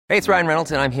Hey, it's Ryan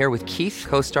Reynolds, and I'm here with Keith,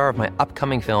 co-star of my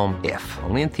upcoming film, If,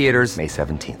 only in theaters May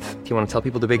 17th. Do you want to tell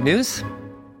people the big news?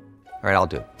 All right, I'll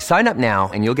do it. Sign up now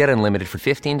and you'll get unlimited for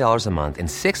 $15 a month and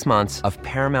 6 months of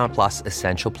Paramount Plus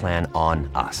Essential Plan on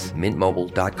us.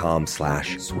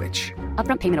 MintMobile.com/switch.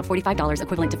 Upfront payment of $45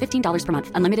 equivalent to $15 per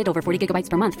month. Unlimited over 40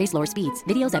 gigabytes per month. Face lower speeds.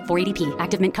 Videos at 480p.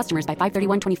 Active Mint customers by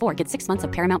 531.24 get 6 months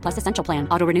of Paramount Plus Essential Plan.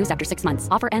 Auto renews after 6 months.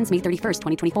 Offer ends May 31st,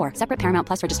 2024. Separate Paramount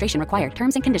Plus registration required.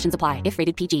 Terms and conditions apply if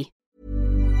rated PG.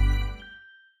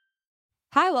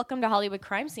 Hi, welcome to Hollywood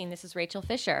Crime Scene. This is Rachel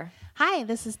Fisher. Hi,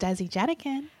 this is Desi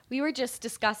Jetikin. We were just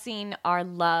discussing our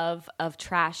love of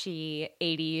trashy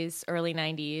 80s, early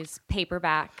 90s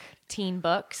paperback teen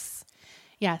books.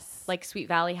 Yes. Like Sweet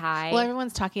Valley High. Well,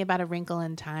 everyone's talking about A Wrinkle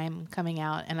in Time coming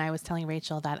out, and I was telling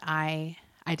Rachel that I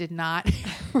did not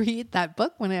read that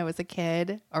book when I was a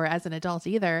kid or as an adult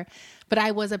either, but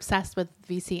I was obsessed with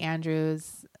V.C.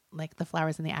 Andrews, like the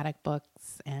Flowers in the Attic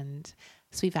books and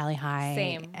Sweet Valley High.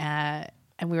 Same.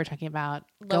 And we were talking about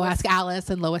Go Ask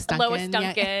Alice and Lois Duncan. Lois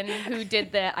Duncan, who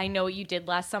did the I Know What You Did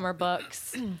Last Summer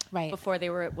books. Right. Before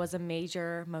it was a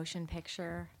major motion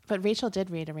picture. But Rachel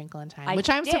did read A Wrinkle in Time, which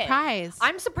I'm surprised.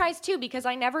 I'm surprised too, because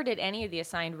I never did any of the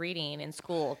assigned reading in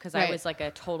school because I was like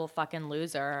a total fucking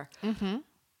loser. Mm-hmm.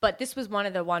 But this was one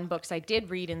of the books I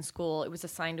did read in school. It was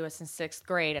assigned to us in 6th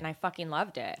grade, and I fucking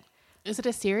loved it. Is it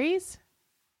a series?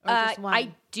 Or just one?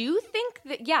 I do think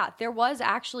that, there was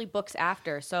actually books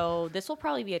after. So this will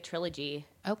probably be a trilogy.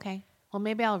 Okay. Well,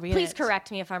 maybe I'll read it. Please correct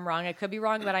me if I'm wrong. I could be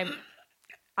wrong, but I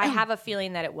have a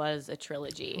feeling that it was a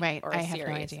trilogy. Right. Or a I series. have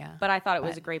no idea. But I thought it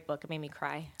was a great book. It made me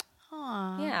cry.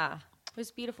 Aww. Yeah. It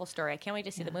was a beautiful story. I can't wait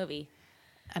to see the movie.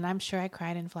 And I'm sure I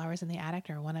cried in Flowers in the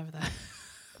Attic or one of the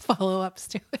follow-ups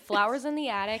to it. Flowers in the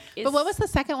Attic is... But what was the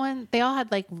second one? They all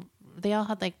had like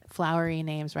flowery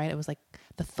names, right? It was like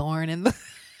The Thorn and the...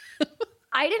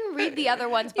 I didn't read the other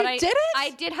ones, but I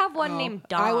did have one named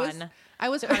Dawn. I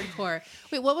was hardcore.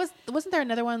 Wait, wasn't there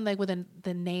another one like with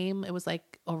the name? It was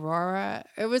like Aurora.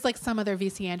 It was like some other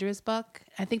V.C. Andrews book.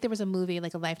 I think there was a movie,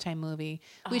 like a Lifetime movie.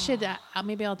 We should,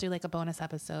 maybe I'll do like a bonus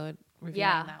episode reviewing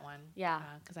that one. Yeah.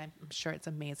 Because I'm sure it's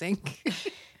amazing. I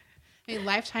mean,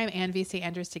 Lifetime and V.C.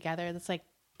 Andrews together, that's like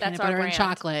peanut butter and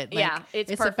chocolate. Like,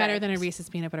 it's better than a Reese's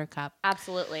peanut butter cup.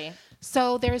 Absolutely.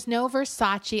 So there's no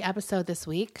Versace episode this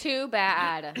week. Too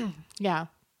bad. Yeah.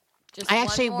 Just I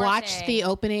actually watched the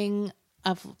opening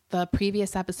of the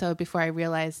previous episode before I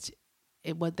realized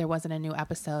there wasn't a new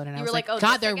episode, and I was like, oh,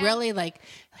 God, they're really like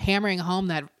hammering home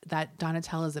that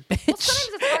Donatella's a bitch. Well,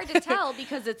 sometimes it's hard to tell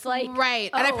because it's like right,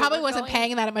 and I probably wasn't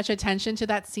paying that much attention to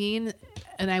that scene,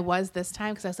 and I was this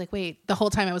time because I was like, wait, the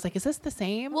whole time I was like, is this the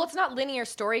same? Well, it's not linear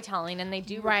storytelling, and they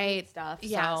do repeat stuff.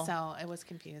 Yeah, so I was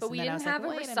confused. But we didn't have a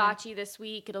Versace this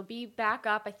week. It'll be back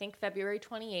up, I think, February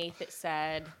 28th. It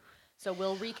said. So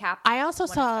we'll recap. I also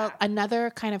saw another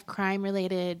kind of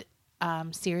crime-related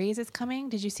series is coming.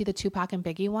 Did you see the Tupac and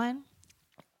Biggie one?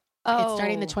 Oh. It's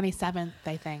starting the 27th,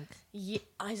 I think. Yeah.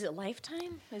 Is it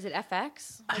Lifetime? Is it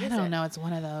FX? I don't know. It's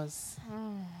one of those.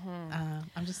 Mm-hmm.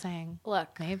 I'm just saying.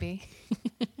 Look. Maybe.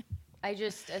 I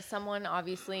just, as someone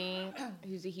obviously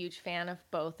who's a huge fan of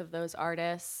both of those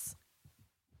artists,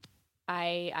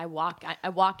 I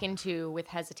walk into with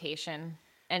hesitation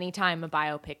anytime a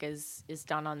biopic is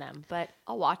done on them, but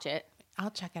I'll watch it. I'll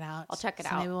check it out. So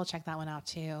maybe we'll check that one out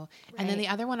too. Right. And then the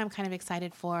other one I'm kind of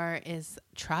excited for is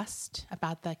Trust,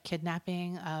 about the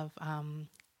kidnapping of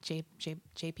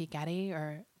J.P. Getty,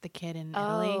 or the kid in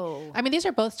Italy. I mean, these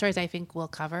are both stories I think we'll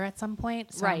cover at some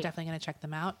point, so I'm definitely going to check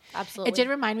them out. Absolutely. It did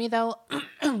remind me though,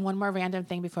 one more random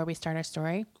thing before we start our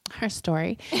story.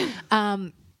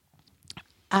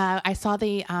 I saw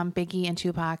the Biggie and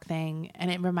Tupac thing,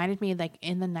 and it reminded me, like,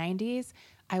 in the 90s,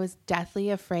 I was deathly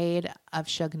afraid of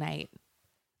Suge Knight.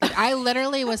 Like, I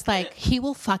literally was like, he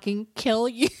will fucking kill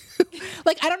you.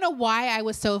 Like, I don't know why I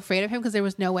was so afraid of him, because there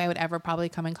was no way I would ever probably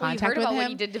come in contact with him. You heard about what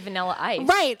he did to Vanilla Ice.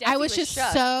 Right. I was just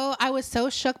so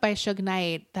shook by Suge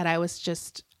Knight that I was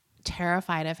just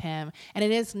terrified of him. And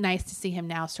it is nice to see him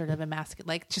now sort of emasculate,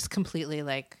 like, just completely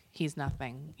like he's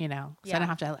nothing, you know? So I don't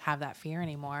have to have that fear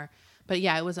anymore. But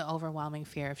yeah, it was an overwhelming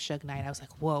fear of Suge Knight. I was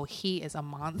like, whoa, he is a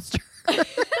monster.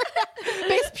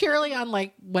 Based purely on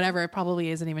like whatever, it probably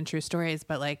isn't even true stories,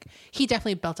 but like he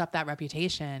definitely built up that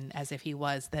reputation as if he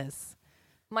was this.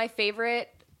 My favorite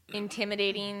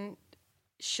intimidating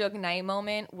Suge Knight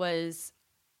moment was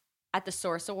at the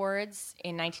Source Awards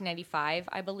in 1995,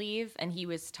 I believe, and he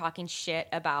was talking shit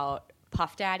about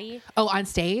Puff Daddy. Oh, on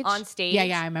stage? On stage.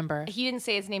 Yeah, I remember. He didn't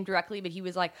say his name directly, but he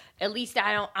was like, at least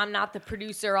I'm not the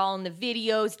producer all in the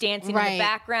videos, dancing in the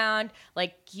background.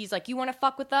 Like, he's like, you want to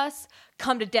fuck with us?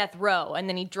 Come to Death Row. And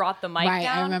then he dropped the mic down.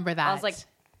 I remember that. I was like,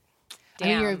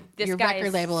 damn, your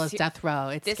record label is Death Row.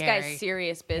 It's this scary. guy's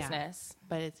serious business. Yeah.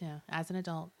 But it's, as an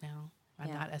adult now,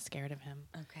 I'm not as scared of him.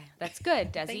 Okay, that's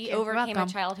good. Desi overcame a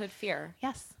childhood fear.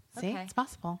 Yes. See, it's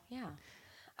possible. Yeah.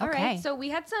 All right. So we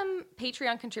had some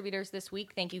Patreon contributors this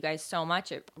week. Thank you guys so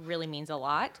much. It really means a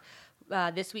lot.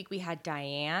 This week we had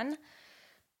Diane.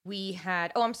 We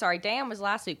had, I'm sorry, Diane was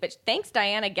last week, but thanks,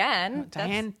 Diane, again.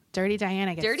 Dirty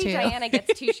Diana gets Dirty two. Diana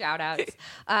gets 2 shout-outs.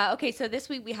 Okay, so this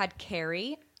week we had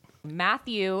Carrie.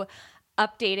 Matthew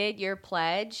updated your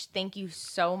pledge. Thank you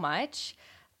so much.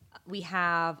 We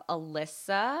have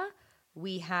Alyssa.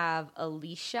 We have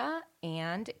Alicia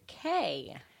and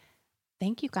Kay.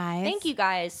 Thank you guys. Thank you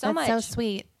guys so much. That's so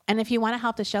sweet. And if you want to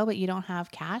help the show, but you don't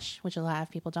have cash, which a lot of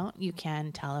people don't, you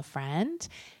can tell a friend.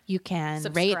 You can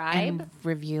rate and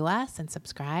review us and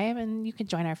subscribe. And you can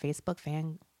join our Facebook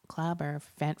fan club or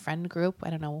friend group. I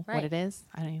don't know what it is.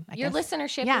 I your guess.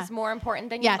 Listenership is more important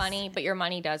than your money, but your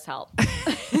money does help.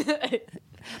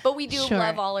 But we do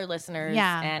love all our listeners.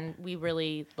 Yeah. And we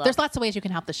really love... There's lots of ways you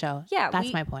can help the show. Yeah.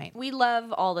 That's my point. We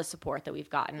love all the support that we've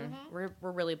gotten. Mm-hmm.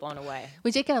 We're really blown away.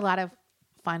 We did get a lot of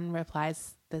fun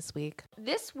replies this week.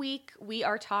 This week, we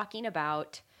are talking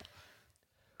about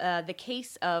the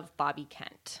case of Bobby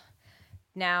Kent.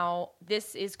 Now,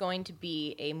 this is going to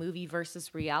be a movie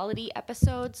versus reality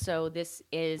episode, so this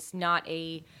is not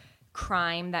a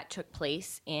crime that took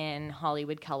place in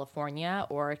Hollywood, California,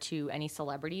 or to any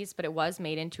celebrities, but it was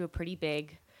made into a pretty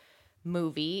big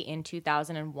movie in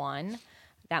 2001.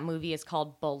 That movie is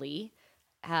called Bully.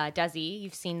 Desi,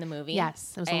 you've seen the movie.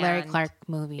 Yes, it was a Larry Clark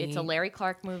movie. It's a Larry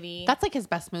Clark movie. That's like his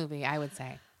best movie, I would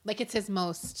say. Like it's his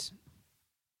most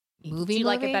movie. Do you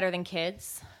like it better than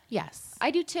Kids? Yes. I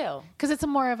do too. Because it's a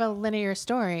more of a linear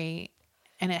story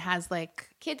and it has like...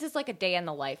 Kids is like a day in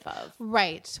the life of.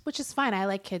 Right, which is fine. I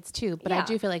like Kids too, but I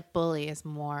do feel like Bully is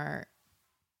more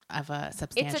of a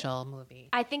substantial movie.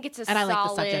 I think it's a and solid, I like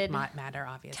the subject matter,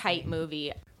 obviously. Tight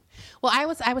movie. Well, I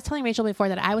was telling Rachel before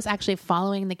that I was actually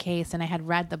following the case and I had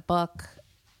read the book.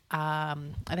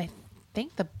 And I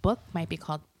think the book might be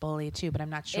called Bully too, but I'm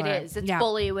not sure. It is. It's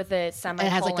Bully with a semicolon.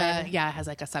 It has it has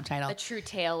like a subtitle. A true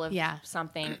tale of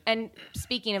something. And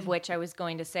speaking of which, I was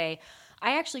going to say,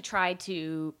 I actually tried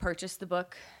to purchase the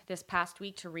book this past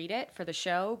week to read it for the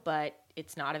show, but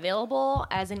it's not available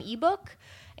as an ebook.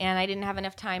 And I didn't have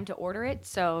enough time to order it,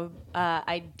 so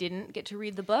I didn't get to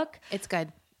read the book. It's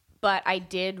good. But I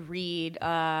did read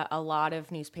a lot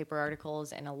of newspaper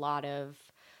articles and a lot of,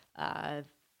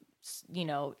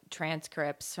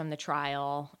 transcripts from the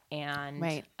trial.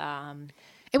 And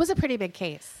it was a pretty big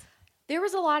case. There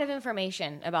was a lot of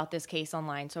information about this case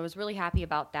online. So I was really happy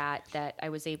about that I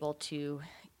was able to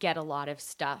get a lot of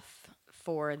stuff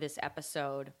for this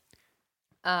episode.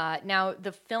 Now,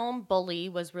 the film Bully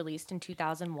was released in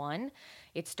 2001.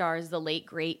 It stars the late,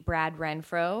 great Brad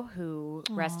Renfro, who,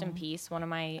 rest in peace, one of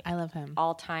my I love him.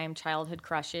 All-time childhood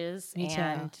crushes. Me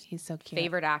and too. He's so cute.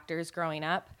 Favorite actors growing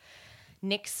up.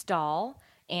 Nick Stahl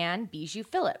and Bijou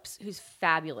Phillips, who's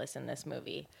fabulous in this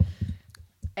movie.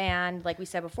 And like we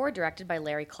said before, directed by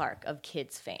Larry Clark of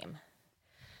Kids fame.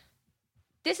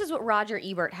 This is what Roger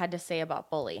Ebert had to say about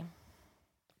Bully.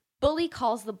 Bully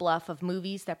calls the bluff of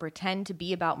movies that pretend to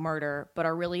be about murder but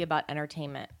are really about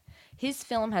entertainment. His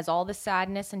film has all the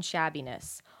sadness and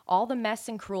shabbiness, all the mess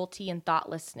and cruelty and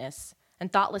thoughtlessness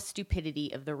and thoughtless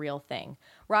stupidity of the real thing.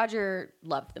 Roger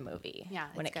loved the movie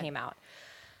when it came out.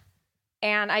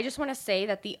 And I just want to say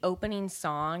that the opening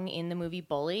song in the movie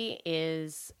Bully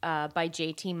is by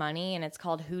JT Money, and it's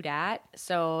called Who Dat.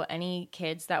 So any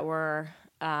kids that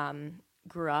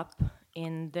grew up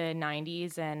in the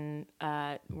 90s and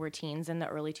were teens in the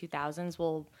early 2000s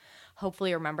will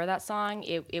hopefully remember that song.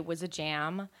 It was a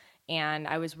jam, and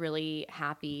I was really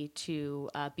happy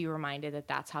to be reminded that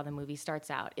that's how the movie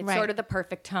starts out. It's sort of the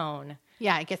perfect tone.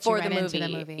 Yeah, it gets you right into the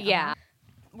movie. Yeah.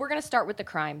 We're going to start with the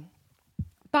crime.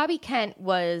 Bobby Kent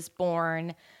was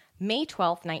born May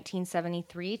 12th,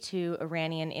 1973 to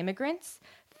Iranian immigrants,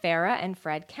 Farah and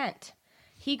Fred Kent.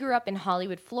 He grew up in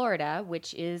Hollywood, Florida,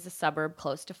 which is a suburb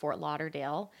close to Fort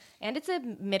Lauderdale, and it's a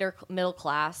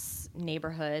middle-class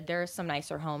neighborhood. There are some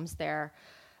nicer homes there.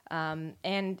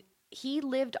 And he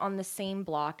lived on the same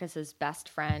block as his best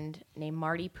friend named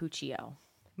Marty Puccio.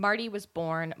 Marty was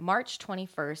born March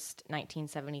 21st,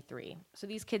 1973. So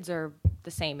these kids are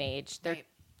the same age. They're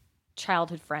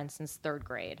childhood friends since third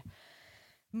grade.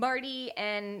 Marty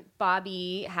and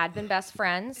Bobby had been best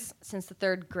friends since the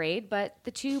third grade, but the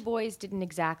two boys didn't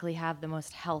exactly have the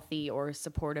most healthy or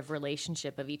supportive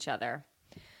relationship of each other.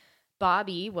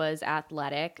 Bobby was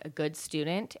athletic, a good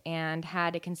student, and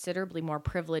had a considerably more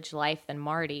privileged life than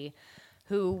Marty,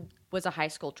 who was a high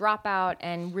school dropout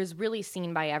and was really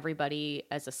seen by everybody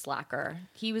as a slacker.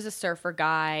 He was a surfer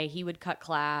guy. He would cut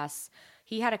class.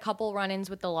 He had a couple run-ins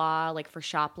with the law, like for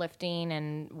shoplifting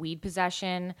and weed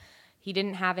possession. He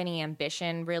didn't have any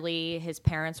ambition, really. His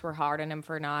parents were hard on him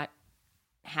for not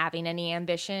having any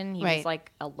ambition. He was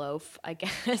like a loaf, I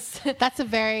guess. That's a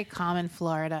very common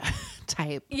Florida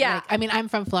type. Yeah. Like, I mean, I'm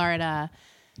from Florida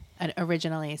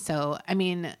originally. So, I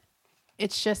mean,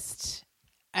 it's just...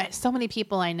 so many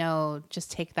people I know just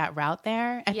take that route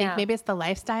there. I think maybe it's the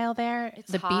lifestyle there,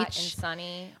 It's the hot beach, and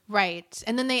sunny. right?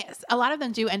 And then a lot of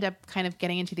them do end up kind of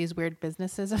getting into these weird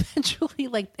businesses eventually,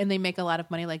 like, and they make a lot of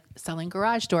money, like selling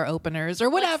garage door openers or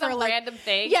whatever, Some random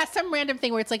thing. Yeah, some random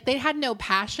thing where it's like they had no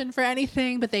passion for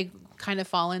anything, but they kind of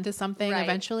fall into something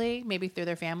eventually, maybe through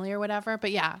their family or whatever.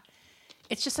 But yeah,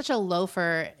 it's just such a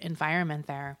loafer environment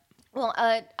there. Well,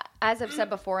 as I've said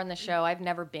before in the show, I've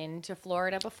never been to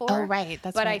Florida before. Oh, right.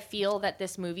 That's but right. I feel that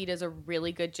this movie does a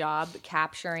really good job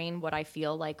capturing what I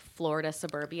feel like Florida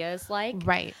suburbia is like.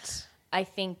 Right. I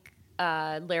think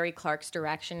Larry Clark's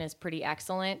direction is pretty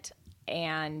excellent,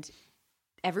 and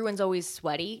everyone's always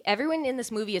sweaty. Everyone in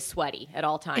this movie is sweaty at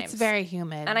all times. It's very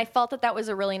humid. And I felt that was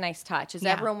a really nice touch, is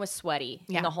everyone was sweaty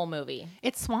in Yeah. the whole movie.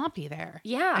 It's swampy there.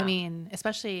 Yeah. I mean,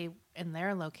 especially in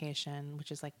their location,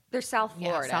 which is like... They're South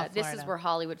Florida. South This is Florida. where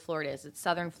Hollywood, Florida is. It's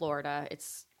southern Florida.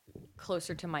 It's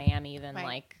closer to Miami than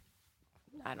like,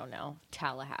 I don't know,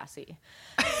 Tallahassee.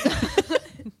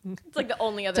 It's like the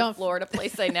only other Florida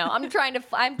place I know. I'm trying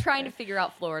to figure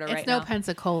out Florida right now. It's no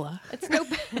Pensacola. It's no.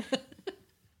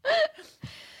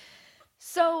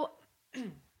 So,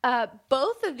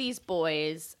 both of these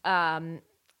boys,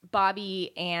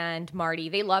 Bobby and Marty,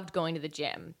 they loved going to the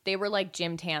gym. They were like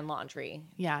gym tan laundry.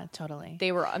 Yeah, totally.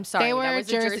 They were. I'm sorry, They were that was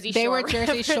a Jersey Shore. They were Jersey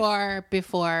reference. Shore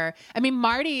before. I mean,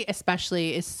 Marty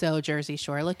especially is so Jersey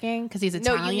Shore looking because he's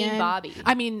No, Italian. you mean Bobby.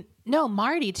 I mean, no,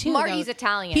 Marty too. Marty's though.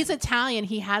 Italian. He's Italian.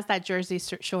 He has that Jersey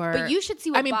Shore. But you should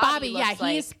see what I mean, Bobby looks yeah,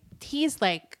 like. he's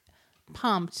like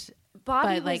pumped.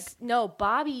 Bobby but, was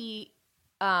Bobby.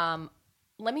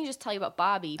 Let me just tell you about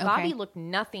Bobby. Okay. Bobby looked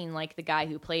nothing like the guy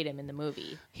who played him in the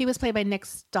movie. He was played by Nick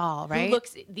Stahl, right? Who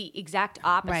looks the exact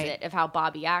opposite Right. of how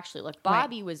Bobby actually looked.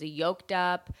 Bobby was a yoked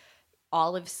up,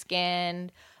 olive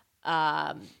skinned,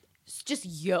 just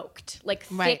yoked, like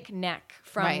thick neck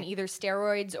from either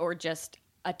steroids or just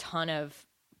a ton of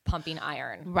pumping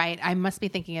iron. Right. I must be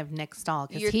thinking of Nick Stahl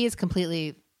because he is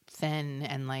completely thin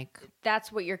and like...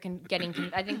 That's what you're getting.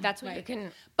 I think that's what you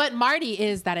can... But Marty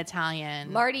is that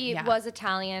Italian. Marty was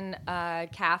Italian,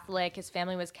 Catholic. His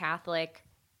family was Catholic.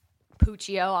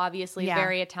 Puccio, obviously,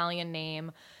 very Italian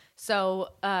name. So,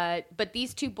 but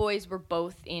these two boys were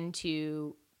both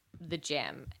into the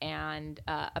gym, and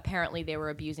apparently they were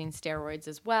abusing steroids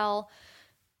as well.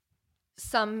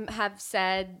 Some have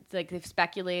said, like they've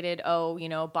speculated,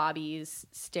 Bobby's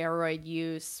steroid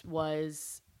use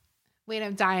was... Wait,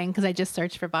 I'm dying because I just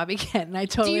searched for Bobby Kent and I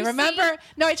totally you remember. see?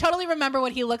 No, I totally remember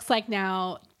what he looks like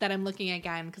now that I'm looking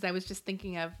again because I was just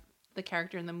thinking of the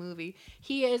character in the movie.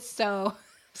 He is so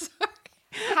sorry.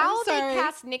 How they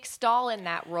cast Nick Stahl in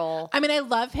that role? I mean, I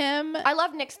love him. I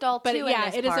love Nick Stahl too. But yeah,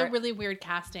 in this it is a part. really weird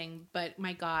casting. But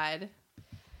my God,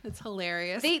 it's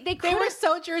hilarious. They were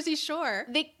so Jersey Shore.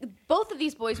 Both of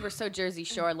these boys were so Jersey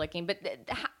Shore looking, but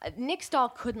Nick Stahl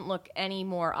couldn't look any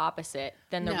more opposite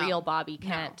than the real Bobby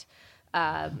Kent.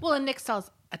 Well, and Nick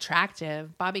Stahl's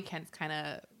attractive. Bobby Kent's kind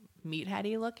of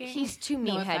meatheady looking. He's too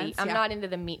meatheady. I'm not into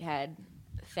the meathead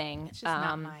thing. It's just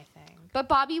not my thing. But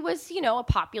Bobby was, a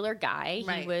popular guy.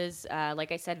 Right. He was,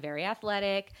 like I said, very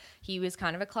athletic. He was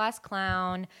kind of a class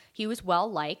clown. He was well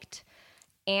liked.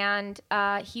 And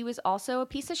he was also a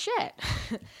piece of shit.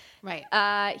 Right.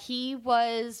 He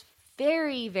was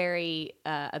very, very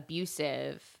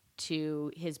abusive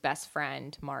to his best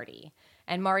friend, Marty.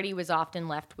 And Marty was often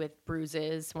left with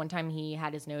bruises. One time he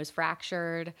had his nose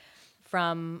fractured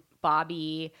from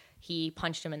Bobby. He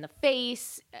punched him in the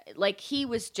face. Like, he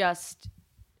was just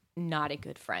not a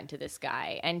good friend to this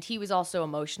guy. And he was also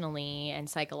emotionally and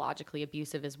psychologically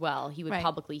abusive as well. He would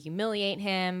publicly humiliate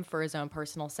him for his own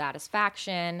personal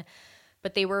satisfaction.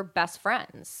 But they were best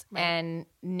friends. Right. And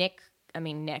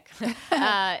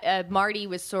Marty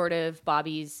was sort of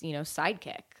Bobby's,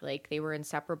 sidekick. Like, they were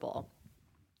inseparable.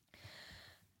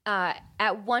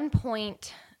 At one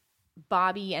point,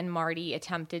 Bobby and Marty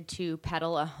attempted to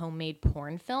peddle a homemade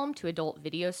porn film to adult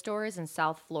video stores in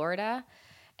South Florida.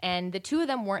 And the two of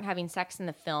them weren't having sex in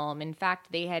the film. In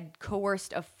fact, they had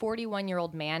coerced a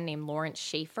 41-year-old man named Lawrence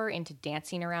Schaefer into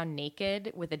dancing around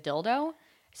naked with a dildo.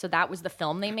 So that was the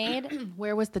film they made.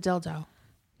 Where was the dildo?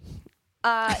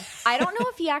 I don't know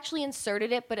if he actually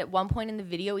inserted it, but at one point in the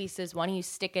video, he says, "Why don't you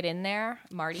stick it in there?"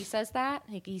 Marty says that.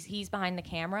 Like he's behind the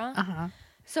camera. Uh-huh.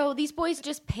 So these boys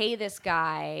just pay this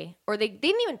guy, or they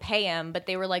didn't even pay him, but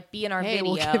they were like, "Be in our video.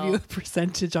 We'll give you a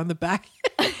percentage on the back."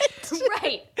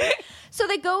 Right. So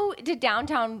they go to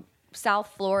downtown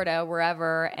South Florida,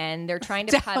 wherever, and they're trying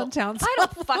to Downtown I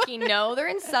don't fucking know. They're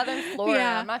in Southern Florida.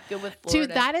 Yeah. I'm not good with Florida.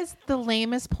 Dude, that is the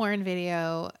lamest porn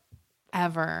video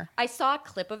ever. I saw a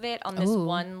clip of it on this Ooh.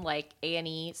 one like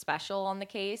A&E special on the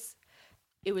case.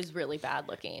 It was really bad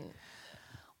looking.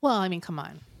 Well, I mean, come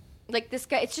on. Like this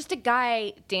guy, it's just a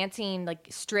guy dancing, like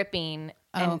stripping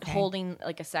and okay. holding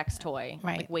like a sex toy,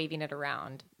 Right. like waving it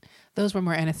around. Those were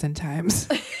more innocent times.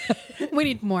 We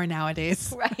need more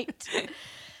nowadays. Right.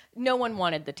 No one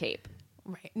wanted the tape.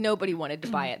 Right. Nobody wanted to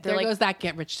buy it. They're There like, goes that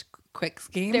get rich quick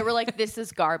scheme. they were like, this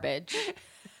is garbage.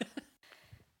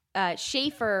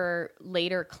 Schaefer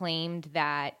later claimed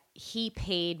that he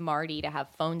paid Marty to have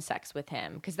phone sex with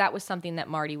him because that was something that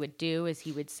Marty would do is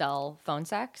he would sell phone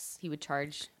sex. He would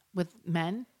charge. With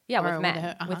men? Yeah, Or with men.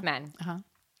 uh-huh. With men. Uh-huh.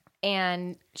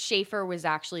 And Schaefer was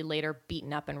actually later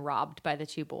beaten up and robbed by the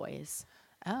two boys.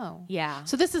 Oh. Yeah.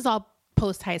 So this is all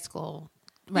post high school,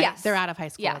 right? Yes. They're out of high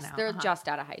school Yes, now. they're Uh-huh. just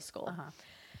out of high school.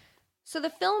 So the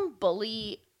film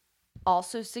Bully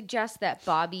also suggests that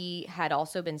Bobby had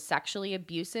also been sexually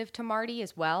abusive to Marty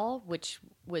as well, which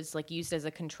was like used as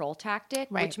a control tactic,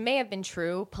 Right. which may have been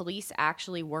true. Police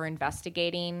actually were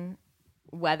investigating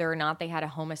whether or not they had a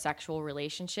homosexual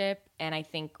relationship. And I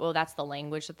think, well, that's the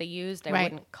language that they used. I Right.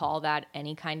 wouldn't call that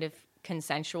any kind of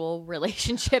consensual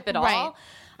relationship at Right.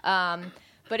 all.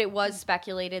 But it was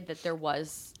speculated that there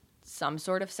was some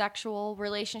sort of sexual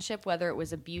relationship, whether it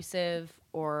was abusive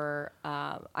or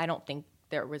I don't think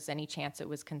there was any chance it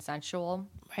was consensual.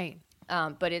 Right.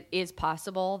 But it is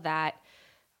possible that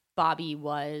Bobby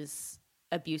was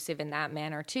abusive in that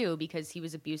manner too, because he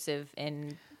was abusive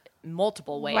in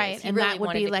multiple ways. Right. He And really that would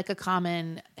wanted be to- like a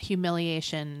common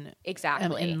humiliation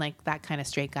Exactly. in like that kind of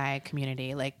straight guy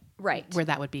community, like Right. where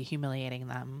that would be humiliating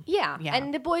them. Yeah. Yeah.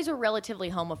 And the boys were relatively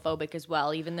homophobic as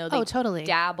well, even though they Oh, totally.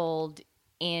 dabbled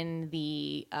in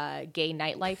the gay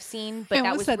nightlife scene. But I that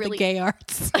almost was said really the gay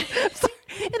arts.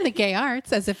 In the gay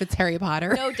arts, as if it's Harry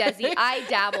Potter. No, Desi, I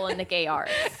dabble in the gay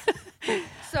arts.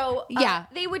 So Yeah.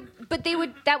 they would,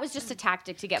 that was just a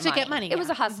tactic to get To money. get money, It was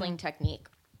yeah. a hustling technique.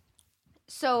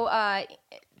 So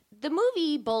the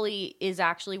movie Bully is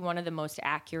actually one of the most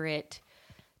accurate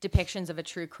depictions of a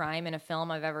true crime in a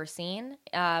film I've ever seen.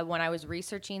 When I was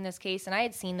researching this case, and I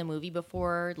had seen the movie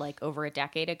before, like over a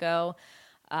decade ago,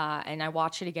 and I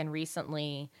watched it again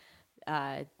recently,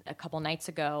 a couple nights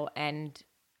ago, and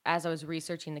as I was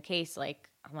researching the case, like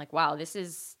I'm like, wow, this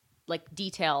is like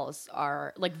details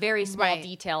are like very small Right.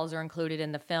 details are included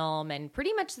in the film, and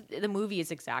pretty much the movie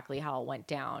is exactly how it went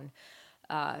down,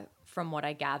 from what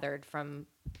I gathered from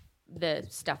the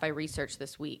stuff I researched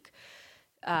this week.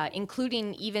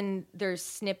 Including even there's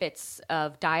snippets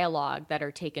of dialogue that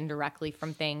are taken directly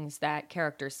from things that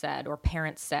characters said or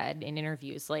parents said in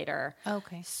interviews later.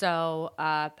 Okay. So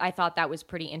I thought that was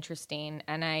pretty interesting,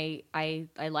 and I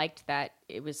liked that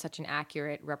it was such an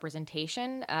accurate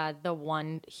representation. The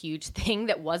one huge thing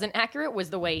that wasn't accurate was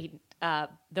the way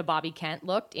the Bobby Kent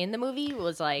looked in the movie. It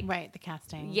was like, Right. The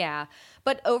casting. yeah.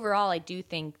 But overall, I do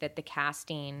think that the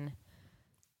casting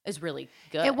is really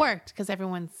good. It worked because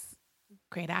everyone's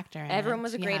great actor. In Everyone it.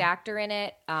 was a great Yeah. actor in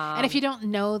it. And if you don't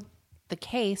know the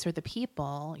case or the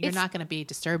people, you're It's- not going to be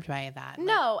disturbed by that.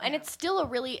 No, and it's still a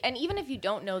really, and even if you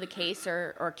don't know the case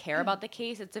or care about the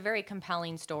case, it's a very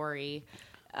compelling story.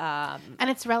 And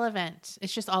it's relevant.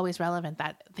 It's just always relevant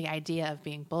that the idea of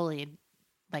being bullied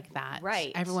like that.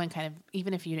 Right. Everyone kind of,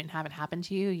 even if you didn't have it happen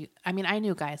to you, I mean, I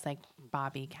knew guys like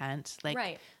Bobby Kent. Like,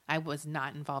 Right. I was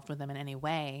not involved with them in any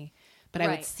way, but I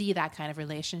Right. would see that kind of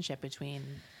relationship between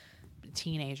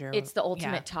teenager. It's the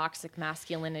ultimate yeah. toxic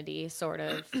masculinity, sort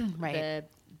of Right. the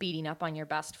beating up on your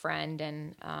best friend,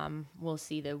 and we'll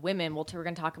see the women. We're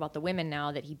going to talk about the women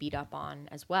now that he beat up on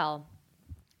as well.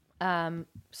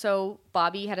 So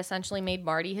Bobby had essentially made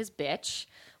Marty his bitch.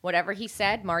 Whatever he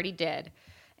said, Marty did,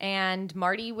 and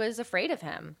Marty was afraid of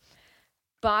him.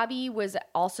 Bobby was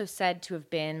also said to have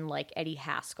been like Eddie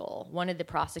Haskell, one of the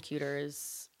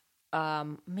prosecutors.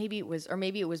 Maybe it was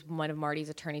one of Marty's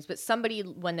attorneys, but somebody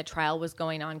when the trial was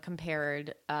going on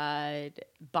compared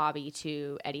Bobby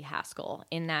to Eddie Haskell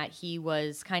in that he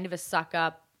was kind of a suck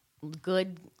up,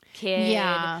 good kid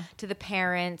Yeah. to the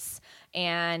parents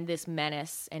and this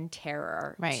menace and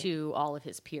terror Right. to all of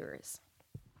his peers.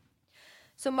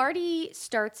 So Marty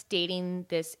starts dating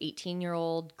this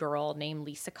 18-year-old girl named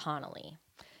Lisa Connolly.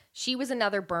 She was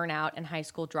another burnout and high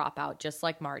school dropout, just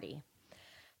like Marty.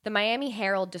 The Miami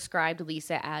Herald described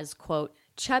Lisa as, quote,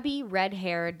 chubby,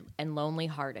 red-haired, and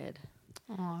lonely-hearted.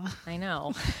 Aw. I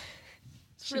know.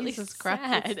 It's really Jesus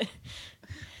sad. Christ.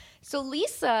 So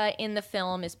Lisa in the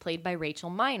film is played by Rachel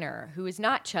Miner, who is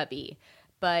not chubby,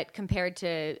 but compared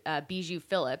to Bijou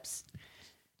Phillips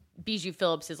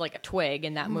is like a twig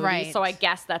in that movie. Right. So I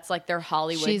guess that's like their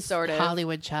Hollywood She's sort of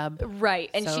Hollywood chub. right,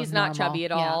 and So she's not normal. chubby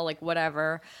at all, Yeah. like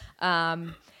whatever.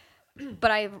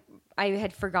 But I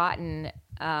had forgotten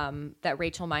that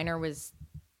Rachel Miner was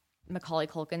Macaulay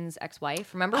Culkin's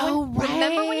ex-wife. Remember when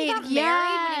he got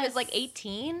married when he was like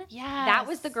 18? Yes. That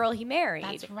was the girl he married.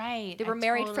 That's right. They were I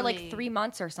married for like totally- 3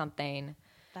 months or something.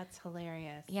 That's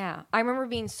hilarious. Yeah. I remember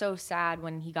being so sad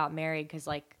when he got married because,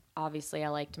 like, obviously I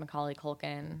liked Macaulay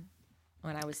Culkin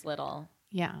when I was little.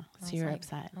 Yeah. So you're like-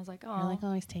 upset. I was like, You're oh, like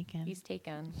always taken. he's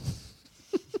taken.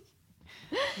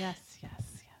 Yes.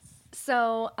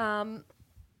 So,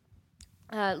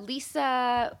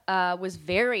 Lisa was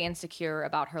very insecure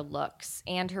about her looks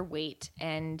and her weight,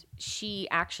 and she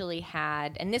actually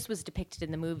had, and this was depicted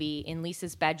in the movie, in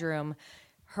Lisa's bedroom,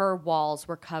 her walls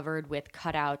were covered with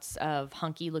cutouts of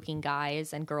hunky-looking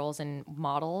guys and girls and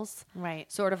models. Right.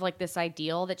 Sort of like this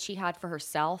ideal that she had for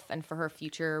herself and for her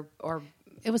future, or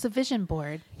It was a vision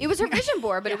board. it was her vision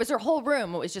board, but it was her whole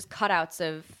room. It was just cutouts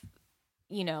of,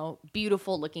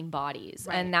 beautiful looking bodies.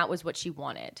 Right. And that was what she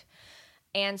wanted.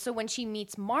 And so when she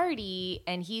meets Marty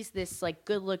and he's this like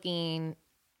good looking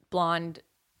blonde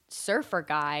surfer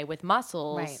guy with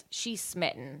muscles, Right. she's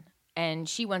smitten and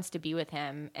she wants to be with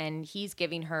him. And he's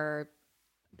giving her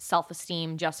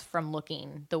self-esteem just from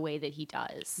looking the way that he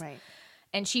does. Right.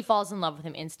 And she falls in love with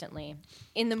him instantly.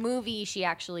 In the movie, she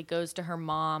actually goes to her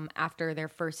mom after their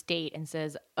first date and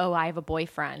says, "Oh, I have a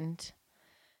boyfriend."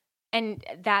 And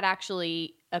that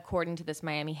actually, according to this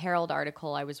Miami Herald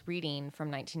article I was reading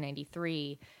from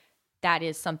 1993, that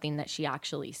is something that she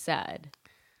actually said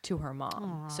to her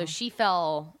mom. So she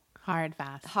fell Hard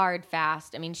fast. hard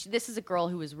fast. I mean, this is a girl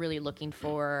who was really looking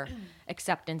for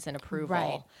acceptance and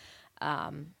approval.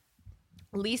 Right.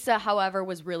 Lisa, however,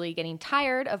 was really getting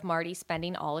tired of Marty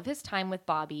spending all of his time with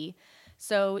Bobby.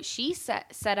 So she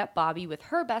set up Bobby with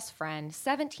her best friend,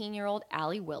 17-year-old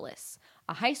Allie Willis,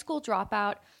 a high school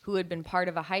dropout who had been part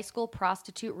of a high school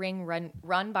prostitute ring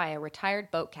run by a retired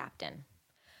boat captain.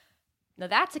 Now,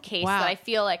 that's a case Wow. that I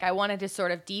feel like I wanted to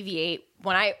sort of deviate.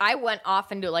 When I went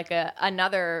off into like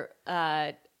another...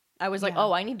 I was like, Yeah.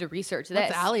 oh, I need to research this.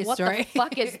 What's Allie's what story? the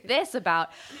fuck is this about?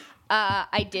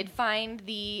 I did find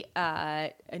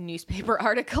a newspaper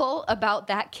article about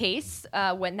that case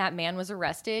when that man was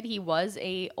arrested. He was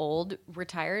a old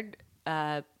retired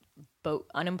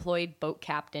unemployed boat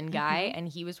captain guy, and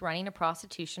he was running a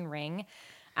prostitution ring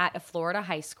at a Florida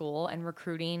high school and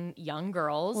recruiting young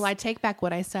girls. Well, I take back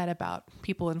what I said about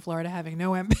people in Florida having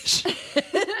no ambition.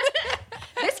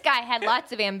 This guy had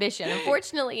lots of ambition.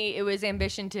 Unfortunately, it was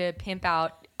ambition to pimp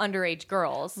out underage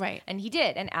girls. Right. And he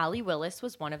did. And Allie Willis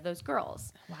was one of those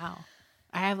girls. Wow.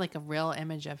 I have like a real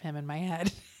image of him in my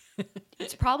head.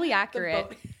 It's probably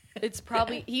accurate. It's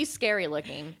probably, he's scary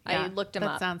looking. I Yeah, looked him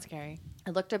that up. sounds scary. I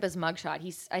looked up his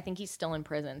mugshot. I think he's still in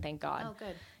prison, thank God. Oh,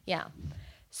 good. Yeah.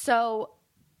 So,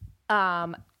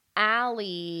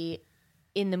 Allie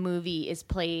in the movie is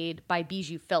played by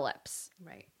Bijou Phillips.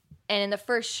 Right. And in the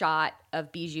first shot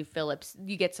of Bijou Phillips,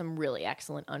 you get some really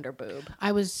excellent underboob.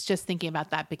 I was just thinking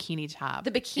about that bikini top.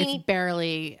 The bikini- It's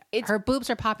barely. Her boobs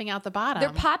are popping out the bottom.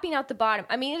 They're popping out the bottom.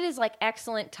 I mean, it is like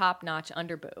excellent top-notch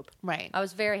underboob. Right. I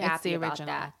was very It's happy the about original.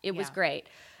 that. It was Yeah. great.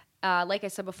 Like I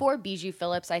said before, Bijou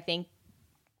Phillips, I think,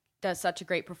 does such a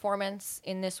great performance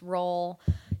in this role.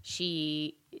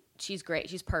 She's great.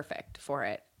 She's perfect for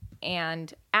it.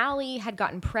 And Allie had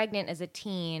gotten pregnant as a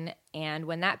teen, and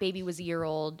when that baby was a year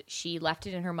old, she left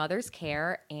it in her mother's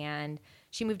care, and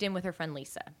she moved in with her friend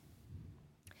Lisa.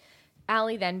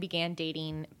 Allie then began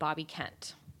dating Bobby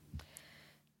Kent.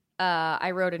 I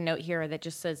wrote a note here that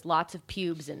just says lots of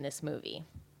pubes in this movie.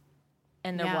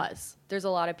 And there Yeah. was. There's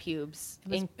a lot of pubes.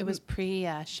 It was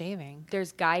pre-shaving.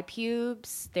 There's guy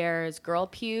pubes. There's girl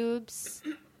pubes.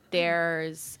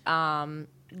 There's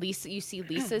Lisa. You see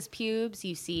Lisa's pubes.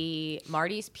 You see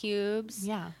Marty's pubes.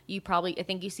 Yeah. I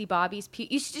think you see Bobby's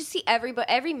pubes. You just see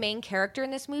every main character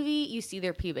in this movie. You see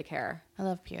their pubic hair. I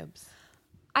love pubes.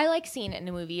 I like seeing it in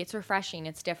a movie. It's refreshing.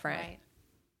 It's different. Right.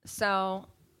 So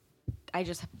I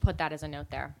just put that as a note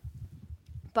there.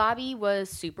 Bobby was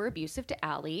super abusive to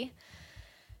Allie.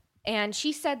 And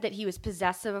she said that he was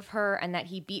possessive of her and that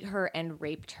he beat her and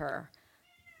raped her.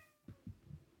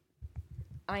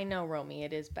 I know, Romy,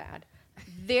 it is bad.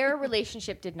 Their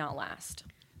relationship did not last.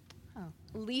 Oh,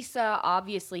 Lisa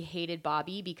obviously hated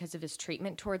Bobby because of his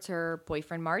treatment towards her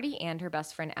boyfriend Marty and her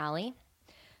best friend Allie.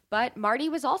 But Marty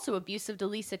was also abusive to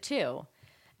Lisa too.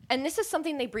 And this is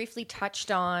something they briefly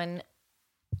touched on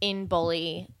in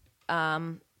Bully,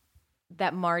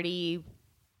 that Marty,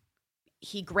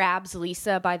 he grabs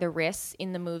Lisa by the wrists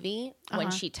in the movie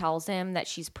when she tells him that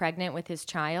she's pregnant with his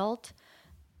child,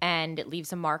 and it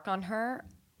leaves a mark on her.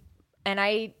 And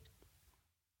I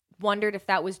wondered if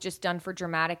that was just done for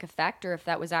dramatic effect or if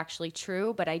that was actually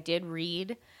true. But I did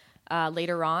read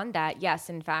later on that, yes,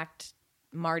 in fact,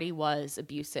 Marty was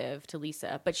abusive to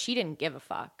Lisa, but she didn't give a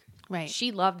fuck. Right.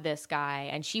 She loved this guy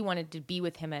and she wanted to be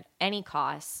with him at any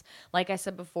cost. Like I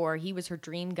said before, he was her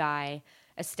dream guy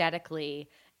aesthetically,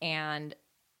 and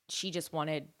she just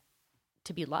wanted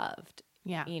to be loved.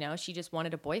 Yeah. You know, she just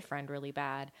wanted a boyfriend really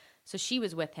bad. So she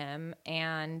was with him,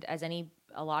 and as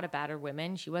a lot of battered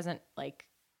women, she wasn't like,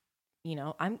 you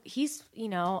know, he's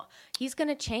going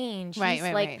to change. Right,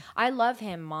 he's right. I love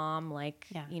him, Mom. Like,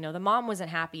 Yeah. you know, the mom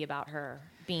wasn't happy about her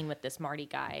being with this Marty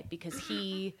guy because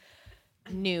he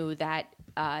knew that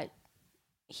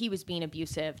he was being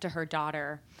abusive to her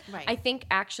daughter. Right. I think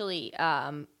actually,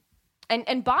 and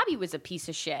Bobby was a piece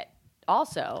of shit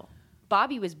also.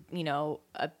 Bobby was, you know,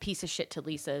 a piece of shit to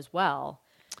Lisa as well.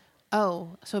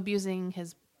 Oh, so abusing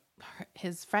his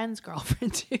friend's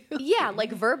girlfriend too. Yeah,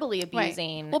 like verbally Right.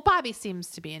 abusing. Well, Bobby seems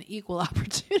to be an equal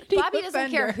opportunity. Bobby doesn't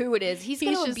offender. care who it is. He's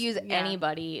going to just- abuse yeah.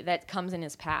 anybody that comes in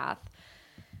his path.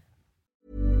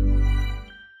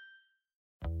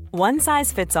 One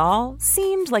size fits all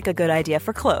seemed like a good idea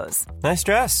for clothes Nice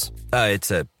dress. It's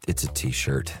a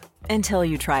t-shirt. until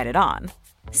you tried it on.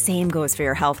 Same goes for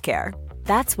your healthcare.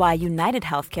 That's why United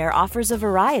Healthcare offers a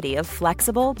variety of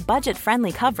flexible,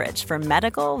 budget-friendly coverage for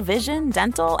medical, vision,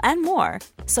 dental, and more.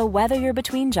 So whether you're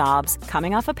between jobs,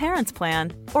 coming off a parent's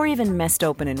plan, or even missed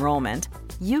open enrollment,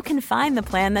 you can find the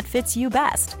plan that fits you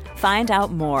best. Find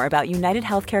out more about United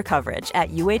Healthcare coverage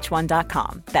at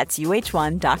uh1.com. That's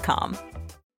uh1.com.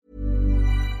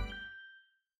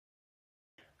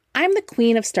 I'm the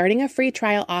queen of starting a free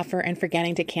trial offer and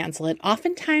forgetting to cancel it,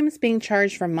 oftentimes being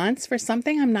charged for months for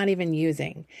something I'm not even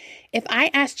using. If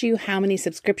I asked you how many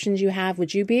subscriptions you have,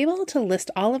 would you be able to list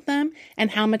all of them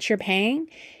and how much you're paying?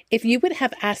 If you would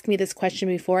have asked me this question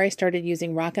before I started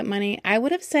using Rocket Money, I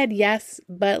would have said yes,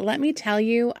 but let me tell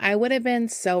you, I would have been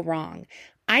so wrong.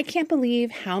 I can't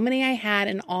believe how many I had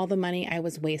and all the money I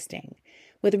was wasting.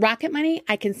 With Rocket Money,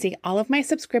 I can see all of my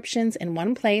subscriptions in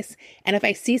one place, and if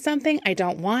I see something I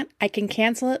don't want, I can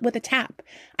cancel it with a tap.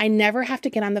 I never have to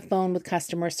get on the phone with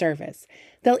customer service.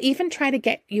 They'll even try to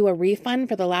get you a refund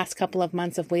for the last couple of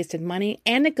months of wasted money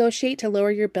and negotiate to lower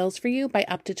your bills for you by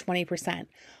up to 20%.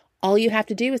 All you have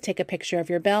to do is take a picture of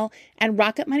your bill, and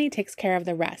Rocket Money takes care of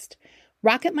the rest.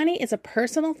 Rocket Money is a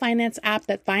personal finance app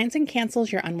that finds and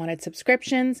cancels your unwanted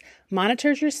subscriptions,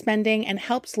 monitors your spending, and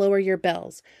helps lower your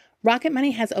bills. Rocket Money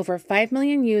has over 5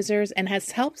 million users and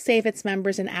has helped save its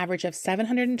members an average of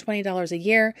 $720 a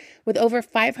year with over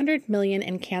 500 million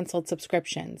in canceled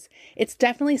subscriptions. It's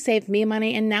definitely saved me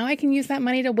money, and now I can use that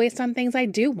money to waste on things I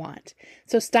do want.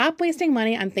 So stop wasting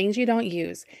money on things you don't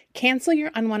use. Cancel your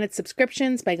unwanted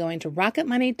subscriptions by going to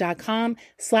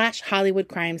rocketmoney.com/Hollywood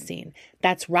crime scene.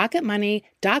 That's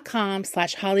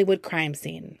rocketmoney.com/Hollywood crime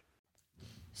scene.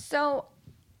 So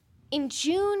in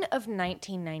June of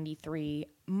 1993,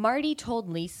 Marty told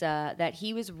Lisa that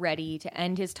he was ready to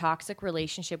end his toxic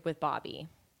relationship with Bobby.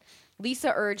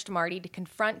 Lisa urged Marty to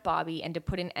confront Bobby and to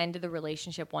put an end to the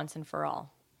relationship once and for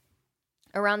all.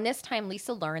 Around this time,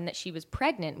 Lisa learned that she was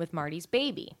pregnant with Marty's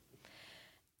baby.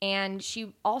 And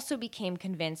she also became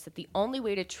convinced that the only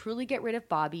way to truly get rid of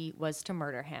Bobby was to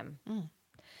murder him.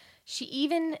 She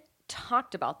even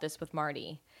talked about this with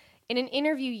Marty. In an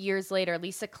interview years later,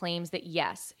 Lisa claims that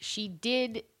yes, she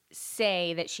did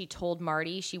say that she told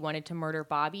Marty she wanted to murder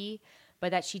Bobby,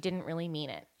 but that she didn't really mean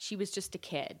it. She was just a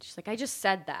kid. She's like, I just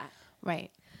said that.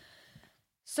 Right.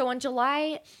 So on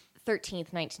July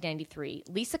 13th, 1993,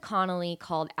 Lisa Connolly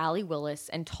called Allie Willis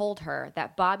and told her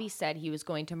that Bobby said he was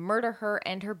going to murder her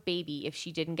and her baby if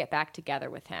she didn't get back together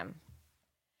with him.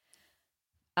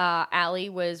 Allie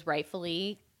was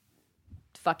rightfully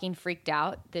fucking freaked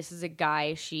out. This is a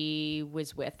guy she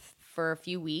was with for a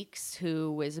few weeks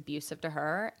who was abusive to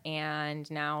her, and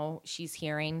now she's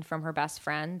hearing from her best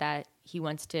friend that he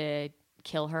wants to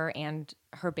kill her and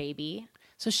her baby.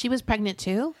 So she was pregnant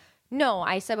too? No,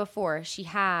 I said before she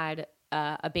had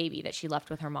a baby that she left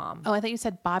with her mom. Oh, I thought you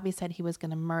said Bobby said he was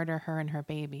going to murder her and her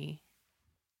baby.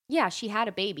 Yeah, she had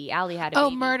a baby. Allie had a baby. Oh,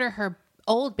 murder her.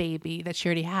 old baby that she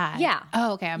already had. Yeah.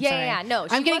 Oh, okay. I'm Yeah, sorry. yeah, yeah. No,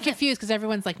 she I'm getting wasn't- confused because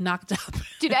everyone's like knocked up.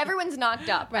 Dude, everyone's knocked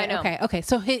up. I know. Okay.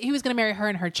 So he was going to marry her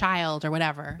and her child or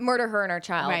whatever. Murder her and her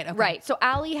child. Right, okay. Right. So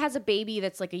Allie has a baby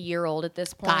that's like a year old at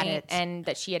this point. Got it. And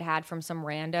that she had from some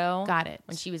rando. Got it.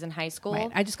 When she was in high school.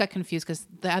 Right. I just got confused because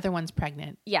the other one's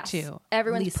pregnant. Yes. Too.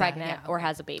 Everyone's Lisa, pregnant yeah, or okay.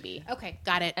 has a baby. Okay.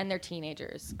 Got it. And they're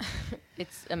teenagers.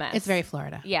 It's a mess. It's very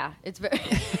Florida. Yeah. It's very.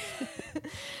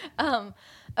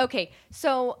 Okay.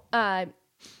 So,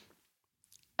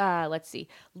 let's see.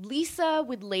 Lisa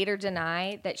would later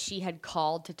deny that she had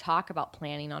called to talk about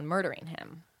planning on murdering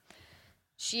him.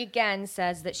 She again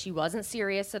says that she wasn't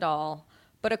serious at all,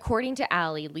 but according to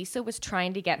Allie, Lisa was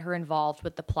trying to get her involved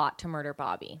with the plot to murder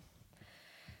Bobby.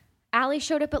 Allie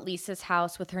showed up at Lisa's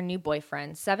house with her new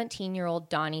boyfriend, 17-year-old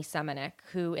Donnie Semenik,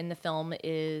 who in the film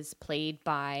is played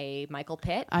by Michael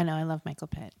Pitt. I know. I love Michael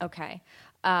Pitt. Okay.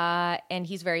 And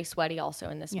he's very sweaty also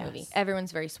in this movie. Yes.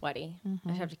 Everyone's very sweaty.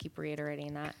 I have to keep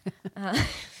reiterating that.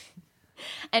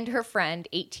 And her friend,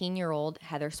 18-year-old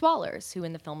Heather Swallers, who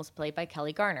in the film was played by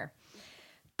Kelly Garner.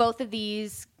 Both of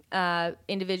these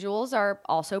individuals are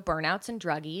also burnouts and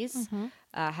druggies.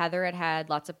 Heather had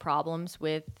lots of problems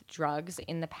with drugs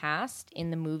in the past.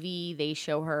 In the movie, they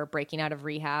show her breaking out of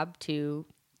rehab to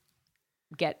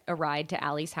get a ride to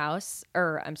Allie's house,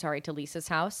 to Lisa's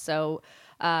house. So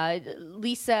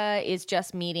Lisa is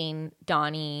just meeting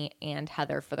Donnie and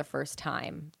Heather for the first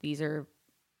time. These are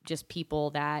just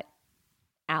people that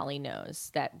Allie knows,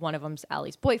 that one of them's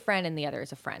Allie's boyfriend and the other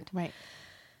is a friend. Right.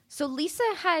 So Lisa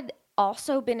had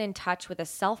also been in touch with a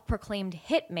self-proclaimed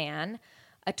hitman,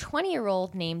 a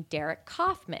 20-year-old named Derek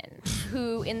Kaufman,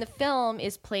 who in the film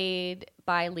is played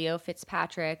by Leo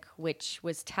Fitzpatrick, which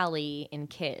was Telly in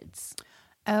Kids.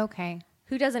 Okay.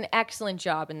 Who does an excellent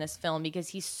job in this film because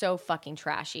he's so fucking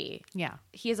trashy. Yeah.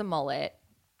 He has a mullet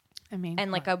I mean,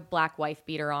 and like a black wife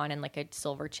beater on and like a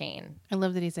silver chain. I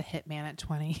love that he's a hitman at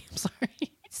 20. I'm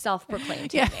sorry.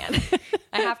 Self-proclaimed Yeah. hitman.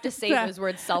 I have to say those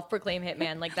words, self-proclaimed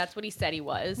hitman. Like that's what he said he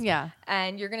was. Yeah.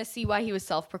 And you're going to see why he was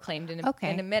self-proclaimed in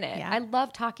a minute. Yeah. I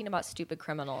love talking about stupid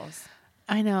criminals.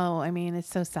 I know. I mean, it's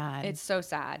so sad. It's so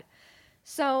sad.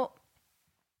 So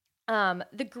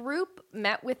the group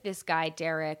met with this guy,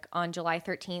 Derek, on July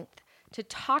 13th to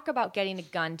talk about getting a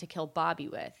gun to kill Bobby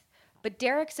with. But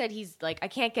Derek said he's like, I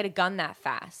can't get a gun that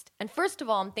fast. And first of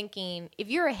all, I'm thinking, if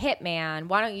you're a hitman,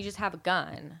 why don't you just have a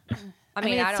gun? I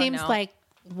mean, I it don't seems know. like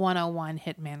 101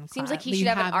 hitman. Seems class. like he You should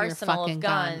have an your arsenal of fucking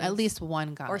gun. guns. At least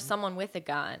one gun. Or someone with a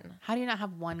gun. How do you not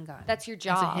have one gun? That's your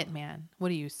job. As a hitman.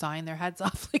 What are you, sawing their heads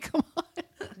off? Like, come on.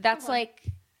 That's like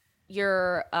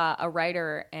you're a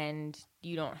writer and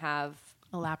you don't have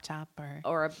A laptop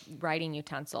or a writing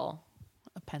utensil.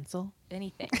 a pencil.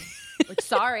 Anything. Like,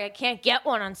 sorry, I can't get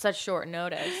one on such short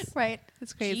notice. Right.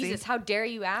 It's crazy. Jesus, how dare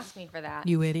you ask me for that?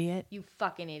 You idiot. You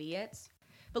fucking idiots.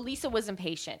 But Lisa was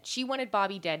impatient. She wanted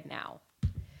Bobby dead now.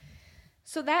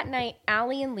 So that night,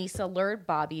 Allie and Lisa lured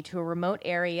Bobby to a remote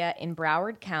area in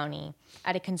Broward County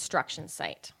at a construction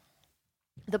site.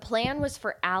 The plan was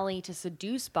for Allie to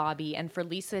seduce Bobby and for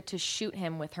Lisa to shoot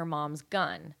him with her mom's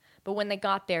gun. But when they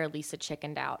got there, Lisa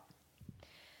chickened out.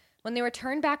 When they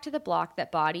returned back to the block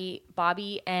that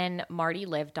Bobby and Marty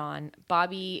lived on,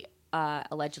 Bobby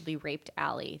allegedly raped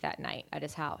Allie that night at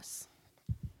his house.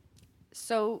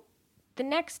 So the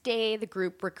next day, the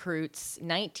group recruits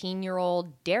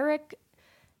 19-year-old Derek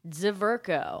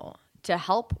Zverko to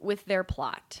help with their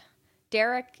plot.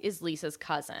 Derek is Lisa's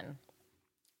cousin,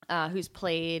 who's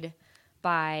played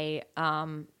by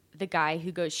the guy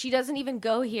who goes, she doesn't even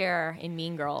go here in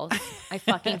Mean Girls. I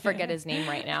fucking forget his name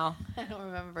right now. I don't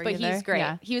remember But either. he's great.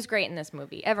 Yeah. He was great in this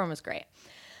movie. Everyone was great.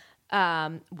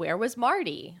 Where was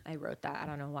Marty? I wrote that. I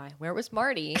don't know why. Where was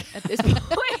Marty at this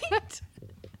point?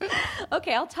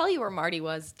 Okay, I'll tell you where Marty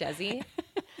was, Desi.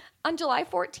 On July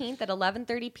 14th at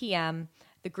 11:30 p.m.,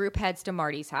 the group heads to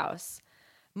Marty's house.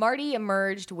 Marty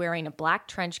emerged wearing a black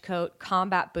trench coat,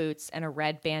 combat boots, and a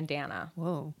red bandana.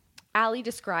 Whoa. Allie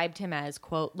described him as,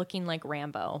 quote, looking like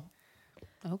Rambo.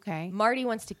 Okay. Marty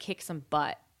wants to kick some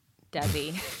butt,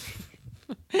 Desi.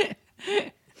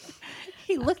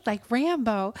 He looked like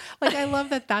Rambo. Like, I love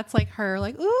that that's like her,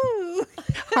 like, ooh,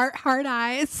 hard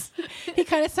eyes. He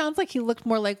kind of sounds like he looked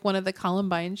more like one of the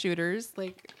Columbine shooters.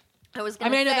 Like, I I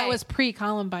know that was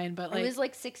pre-Columbine, but like, it was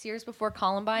like 6 years before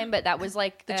Columbine, but that was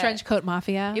like the trench coat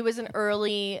mafia. It was an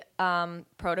early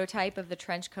prototype of the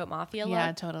trench coat mafia look.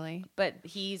 Yeah, totally. But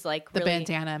he's like The really,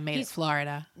 bandana made it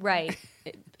Florida. Right.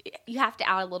 You have to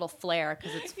add a little flair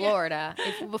because it's Florida.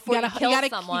 Before you kill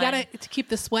someone, you gotta to keep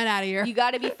the sweat out of your. you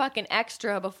got to be fucking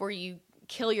extra before you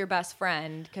kill your best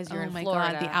friend because you're in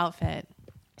Florida. God, the outfit.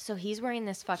 So he's wearing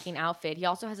this fucking outfit. He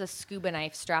also has a scuba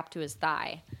knife strapped to his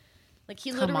thigh. Like,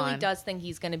 he Come literally on. does think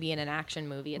he's going to be in an action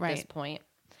movie at this Right. point.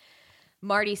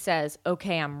 Marty says,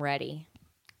 "Okay, I'm ready."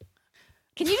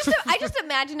 Can you just? I just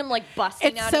imagine him like busting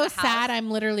It's out so of the house. sad. I'm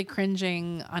literally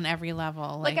cringing on every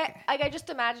level. Like, I just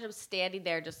imagine him standing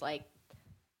there, just like,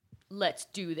 "Let's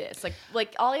do this."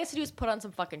 Like all he has to do is put on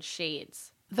some fucking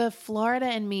shades. the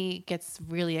Florida in me gets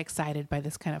really excited by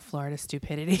this kind of Florida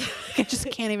stupidity. I just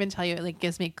can't even tell you. It like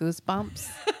gives me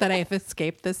goosebumps that I've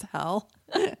escaped this hell.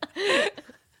 I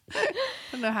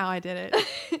don't know how I did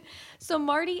it. So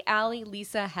Marty, Allie,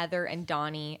 Lisa, Heather, and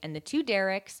Donnie, and the two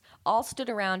Derricks all stood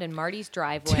around in Marty's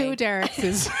driveway. Two Derricks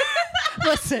is.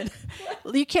 Listen,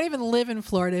 you can't even live in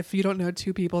Florida if you don't know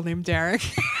two people named Derek.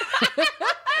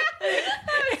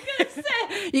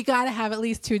 You got to have at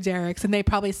least two Derricks, and they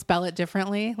probably spell it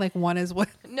differently. Like one is what?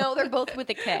 No, they're both with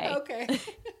a K. Okay.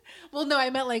 Well, no, I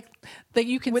meant like that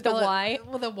you can With a spell it Y?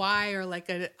 with a Y or like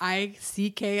an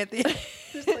ICK at the end.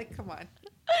 Just like, come on.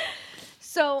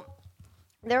 So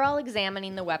they're all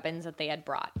examining the weapons that they had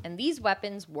brought. And these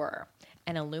weapons were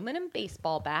an aluminum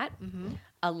baseball bat,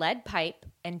 a lead pipe,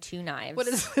 and 2 knives. What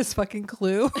is this fucking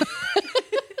clue?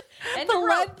 And a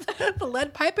rope. the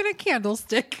lead pipe and a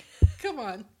candlestick. Come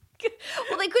on.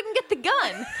 Well, they couldn't get the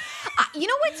gun. You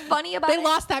know what's funny about They it?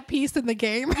 lost that piece in the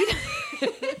game.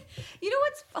 You know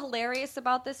what's hilarious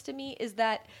about this to me is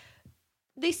that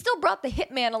they still brought the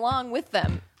hitman along with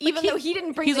them, even though he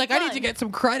didn't bring He's the like, gun. I need to get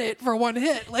some credit for one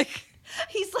hit. Like,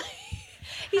 He's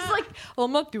like, oh,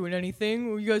 I'm not doing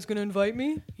anything. Are you guys gonna invite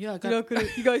me? yeah,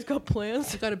 You guys got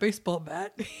plans? I got a baseball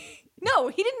bat. No,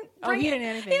 he didn't. Bring he didn't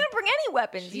anything. He didn't bring any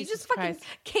weapons. he Jesus just fucking Christ.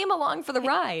 came along for the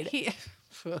ride.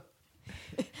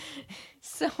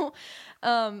 So,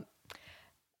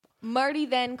 Marty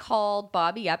then called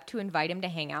Bobby up to invite him to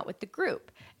hang out with the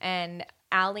group, and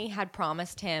Allie had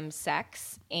promised him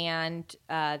sex and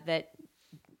that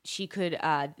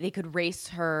they could race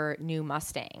her new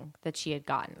Mustang that she had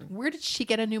gotten. Where did she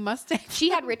get a new Mustang? She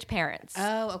had rich parents.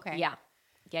 Oh, okay.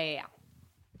 Yeah.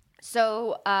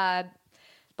 So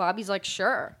Bobby's like,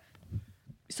 sure.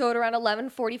 So at around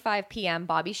 11:45 p.m.,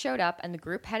 Bobby showed up and the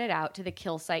group headed out to the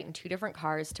kill site in 2 different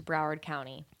cars to Broward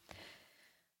County.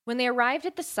 When they arrived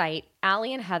at the site,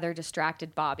 Allie and Heather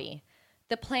distracted Bobby.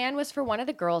 The plan was for one of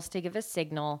the girls to give a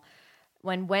signal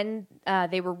when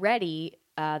they were ready,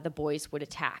 the boys would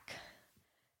attack.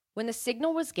 When the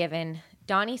signal was given,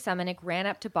 Donnie Semenuk ran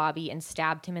up to Bobby and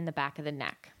stabbed him in the back of the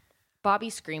neck. Bobby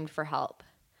screamed for help.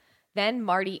 Then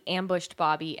Marty ambushed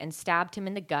Bobby and stabbed him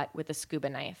in the gut with a scuba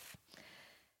knife.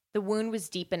 The wound was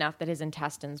deep enough that his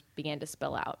intestines began to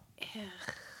spill out.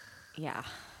 Yeah.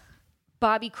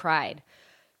 Bobby cried,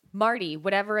 "Marty,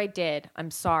 whatever I did,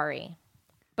 I'm sorry."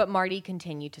 But Marty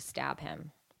continued to stab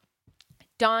him.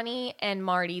 Donnie and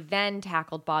Marty then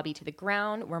tackled Bobby to the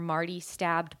ground, where Marty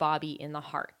stabbed Bobby in the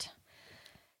heart.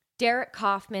 Derek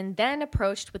Kaufman then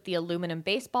approached with the aluminum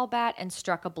baseball bat and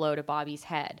struck a blow to Bobby's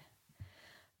head.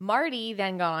 Marty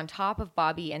then got on top of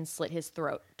Bobby and slit his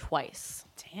throat twice.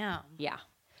 Damn. Yeah.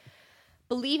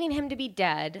 Believing him to be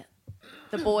dead,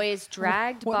 the boys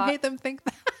dragged What Bobby. made them think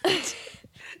that?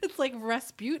 It's like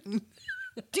Rasputin.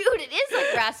 Dude, it is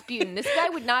like Rasputin. This guy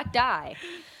would not die.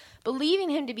 Believing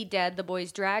him to be dead, the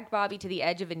boys dragged Bobby to the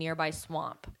edge of a nearby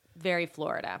swamp. Very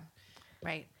Florida.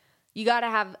 Right. You got to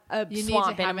have a You swamp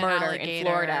need to in a have an murder alligator in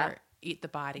Florida. eat the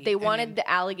body. They I wanted mean, the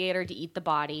alligator to eat the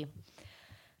body.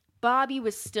 Bobby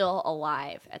was still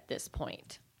alive at this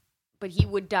point, but he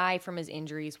would die from his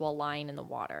injuries while lying in the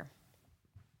water.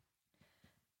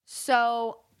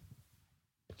 So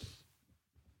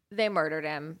they murdered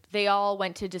him. They all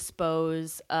went to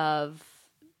dispose of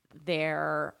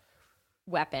their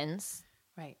weapons.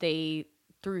 Right. They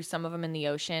threw some of them in the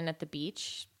ocean at the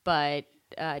beach, but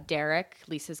Derek,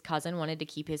 Lisa's cousin, wanted to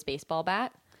keep his baseball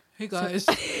bat. Hey guys,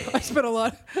 I spent a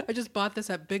lot. I just bought this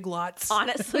at Big Lots.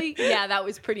 Honestly, yeah, that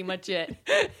was pretty much it.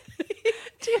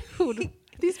 Dude,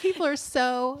 these people are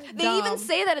so They dumb. even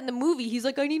say that in the movie. He's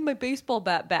like, I need my baseball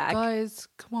bat back. Guys,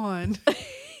 come on.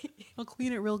 I'll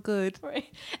clean it real good. Right.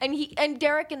 And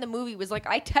Derek in the movie was like,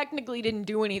 I technically didn't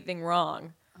do anything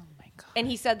wrong. Oh my God. And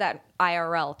he said that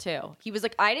IRL too. He was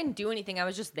like, I didn't do anything. I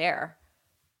was just there.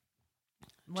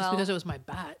 Just because it was my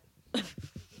bat.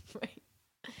 Right.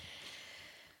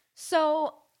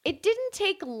 So it didn't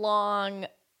take long.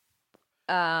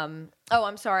 I'm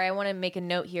sorry. I want to make a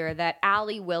note here that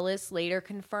Allie Willis later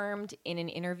confirmed in an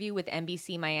interview with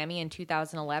NBC Miami in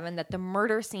 2011 that the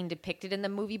murder scene depicted in the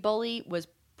movie Bully was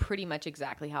pretty much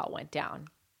exactly how it went down.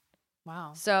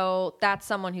 Wow. So that's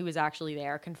someone who was actually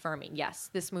there confirming, yes,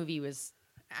 this movie was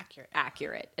Accurate.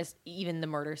 accurate, as even the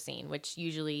murder scene, which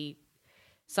usually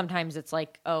Sometimes it's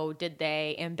like, oh, did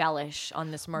they embellish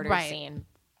on this murder scene?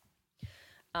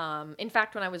 In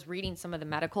fact, when I was reading some of the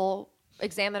medical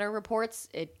examiner reports,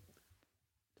 it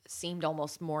seemed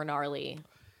almost more gnarly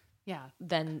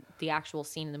than the actual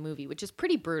scene in the movie, which is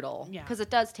pretty brutal. Because it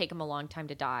does take him a long time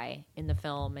to die in the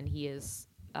film, and he is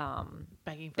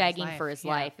begging for his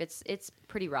life. It's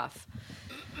pretty rough.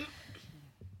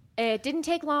 It didn't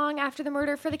take long after the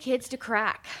murder for the kids to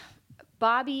crack.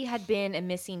 Bobby had been a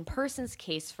missing persons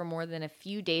case for more than a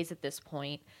few days at this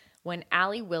point when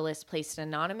Allie Willis placed an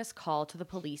anonymous call to the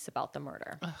police about the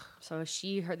murder. Ugh. So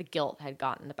the guilt had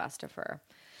gotten the best of her.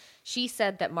 She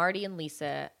said that Marty and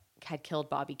Lisa had killed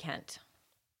Bobby Kent.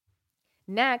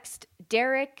 Next,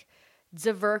 Derek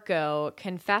Zverko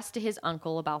confessed to his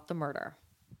uncle about the murder.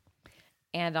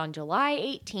 And on July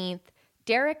 18th,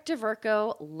 Derek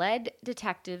Zverko led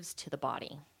detectives to the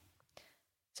body.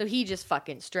 So he just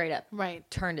fucking straight up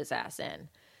turned his ass in.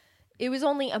 It was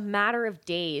only a matter of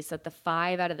days that the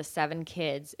 5 out of the 7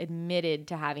 kids admitted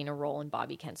to having a role in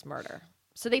Bobby Kent's murder.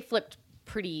 So they flipped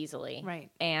pretty easily. Right.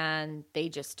 And they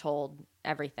just told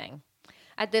everything.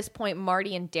 At this point,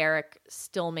 Marty and Derek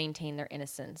still maintain their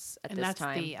innocence at this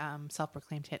time. And that's the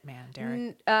self-proclaimed hitman,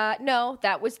 Derek? No,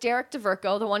 that was Derek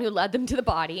Zverko, the one who led them to the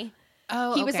body.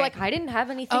 Oh, He was like, I didn't have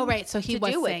anything so he to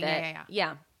was do saying, with it.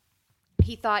 Yeah.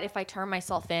 He thought if I turn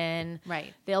myself in,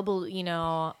 they'll believe,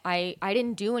 I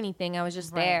didn't do anything. I was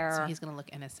just there. So he's going to look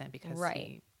innocent because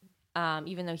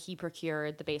even though he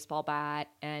procured the baseball bat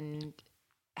and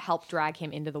helped drag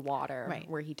him into the water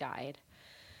where he died.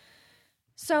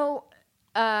 So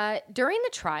during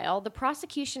the trial, the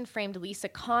prosecution framed Lisa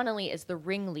Connolly as the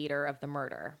ringleader of the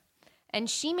murder. And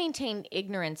she maintained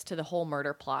ignorance to the whole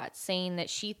murder plot, saying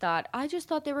that she thought, I just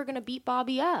thought they were going to beat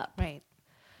Bobby up. Right.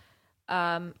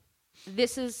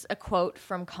 This is a quote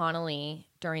from Connolly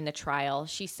during the trial.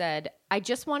 She said, I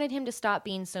just wanted him to stop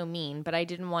being so mean, but I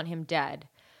didn't want him dead.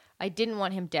 I didn't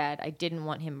want him dead. I didn't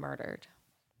want him murdered.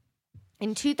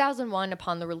 In 2001,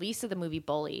 upon the release of the movie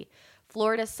Bully,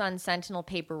 Florida Sun Sentinel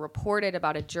paper reported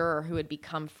about a juror who had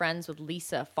become friends with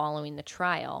Lisa following the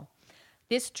trial.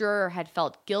 This juror had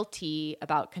felt guilty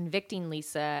about convicting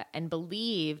Lisa and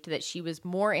believed that she was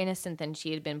more innocent than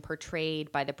she had been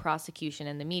portrayed by the prosecution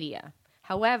and the media.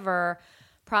 However,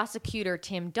 prosecutor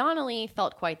Tim Donnelly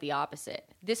felt quite the opposite.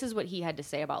 This is what he had to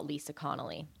say about Lisa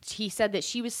Connolly. He said that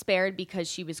she was spared because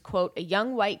she was, quote, a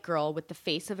young white girl with the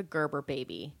face of a Gerber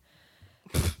baby.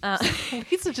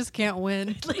 Lisa just can't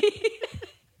win.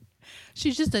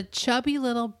 She's just a chubby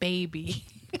little baby.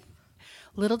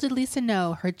 Little did Lisa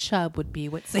know her chub would be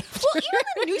what saved her. Well, even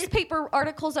the newspaper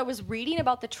articles I was reading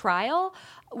about the trial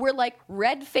were like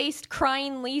red-faced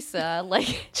crying Lisa.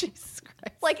 Like, Jesus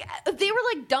Christ. Like they were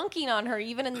like dunking on her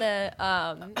even in the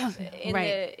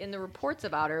in the reports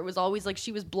about her. It was always like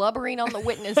she was blubbering on the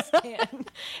witness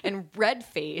stand and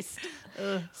red-faced.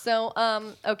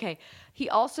 So, okay. He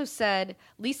also said,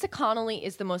 Lisa Connolly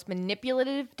is the most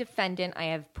manipulative defendant I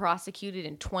have prosecuted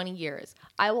in 20 years.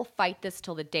 I will fight this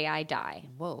till the day I die.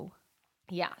 Whoa.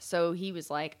 Yeah, so he was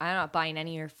like, I'm not buying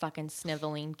any of your fucking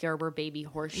sniveling Gerber baby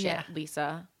horse shit,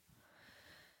 Lisa.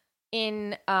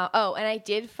 And I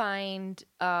did find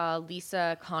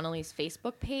Lisa Connolly's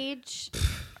Facebook page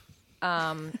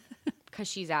because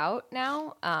she's out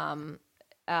now.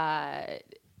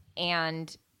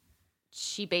 And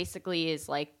she basically is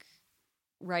like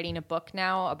writing a book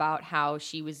now about how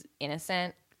she was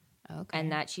innocent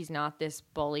and that she's not this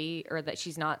bully, or that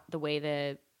she's not the way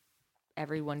that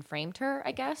everyone framed her,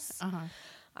 I guess.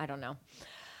 I don't know.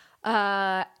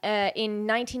 In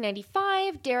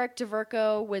 1995, Derek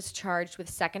Zverko was charged with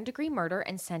second-degree murder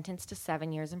and sentenced to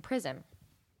 7 years in prison.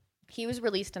 He was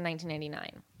released in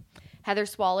 1999. Heather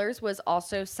Swallers was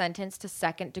also sentenced to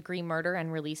second-degree murder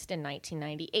and released in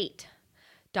 1998.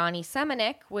 Donnie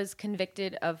Semenik was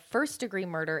convicted of first-degree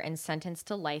murder and sentenced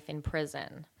to life in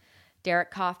prison. Derek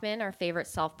Kaufman, our favorite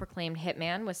self-proclaimed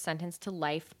hitman, was sentenced to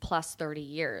life plus 30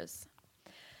 years.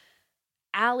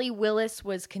 Allie Willis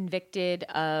was convicted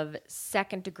of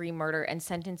second-degree murder and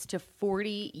sentenced to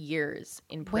 40 years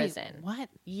in prison. Wait, what?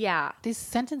 Yeah. These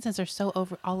sentences are so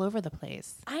all over the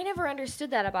place. I never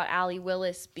understood that about Allie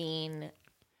Willis getting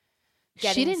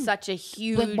such a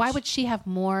huge... Like, why would she have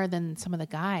more than some of the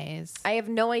guys? I have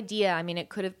no idea. I mean, it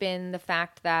could have been the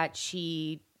fact that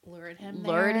she lured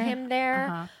him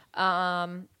there.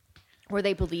 Or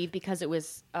they believed because it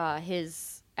was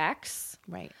his ex.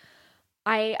 Right.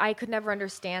 I could never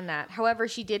understand that. However,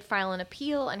 she did file an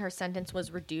appeal and her sentence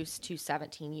was reduced to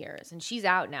 17 years. And she's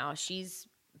out now. She's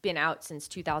been out since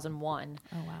 2001.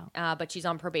 Oh, wow. But she's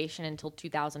on probation until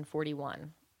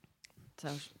 2041. So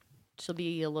she'll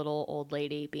be a little old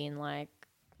lady being like,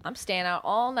 I'm staying out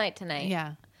all night tonight.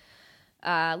 Yeah.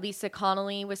 Lisa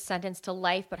Connolly was sentenced to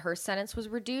life, but her sentence was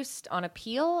reduced on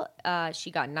appeal.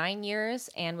 She got 9 years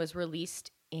and was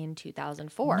released in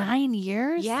 2004. 9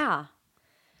 years? Yeah.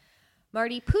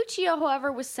 Marty Puccio,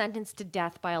 however, was sentenced to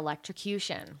death by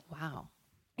electrocution. Wow.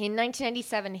 In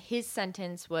 1997, his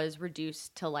sentence was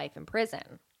reduced to life in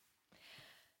prison.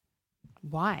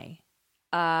 Why?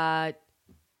 I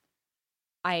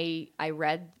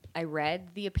read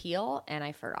the appeal and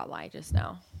I forgot why just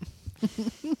now.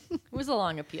 It was a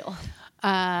long appeal.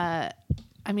 I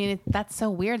mean, that's so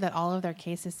weird that all of their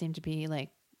cases seem to be like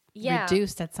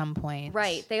reduced at some point.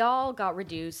 Right. They all got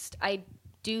reduced. I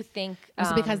do think was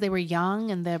it because they were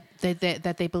young and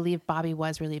that they believed Bobby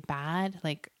was really bad?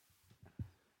 Like,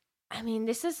 I mean,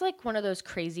 this is like one of those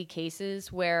crazy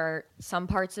cases where some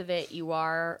parts of it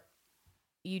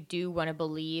you do want to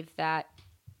believe that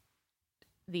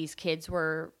these kids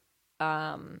were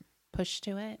pushed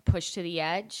to the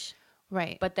edge.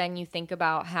 Right. But then you think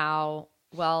about how,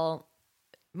 well,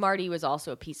 Marty was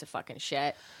also a piece of fucking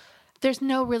shit. There's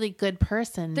no really good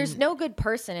person. There's no good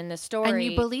person in this story. And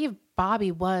you believe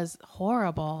Bobby was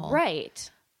horrible. Right.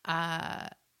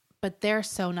 But they're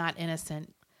so not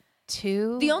innocent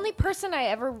too. The only person I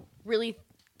ever really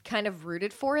kind of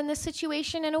rooted for in this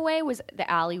situation in a way was the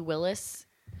Allie Willis.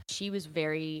 She was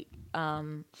very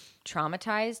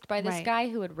traumatized by this guy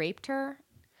who had raped her.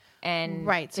 And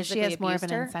so she has more of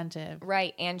an incentive.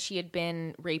 Right. And she had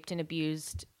been raped and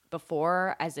abused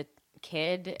before as a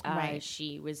kid. Right.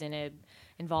 She was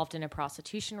involved in a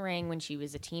prostitution ring when she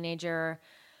was a teenager.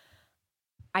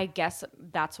 I guess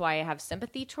that's why I have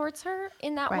sympathy towards her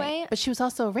in that way. But she was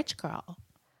also a rich girl.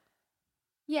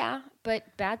 Yeah,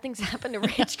 but bad things happen to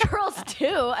rich girls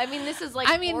too. I mean, this is like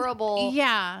horrible.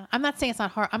 Yeah, I'm not saying it's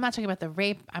not horrible. I'm not talking about the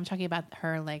rape. I'm talking about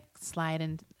her like slide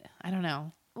and I don't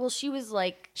know. Well, she was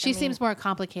like... She seems more a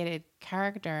complicated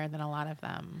character than a lot of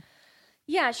them.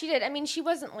 Yeah, she did. I mean, she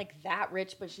wasn't like that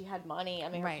rich, but she had money. I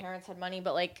mean, her parents had money,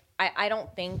 but like, I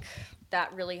don't think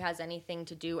that really has anything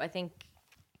to do. I think,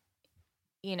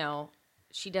 you know,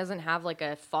 she doesn't have like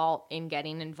a fault in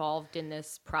getting involved in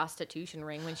this prostitution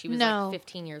ring when she was like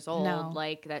 15 years old. No.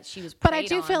 Like that she was But I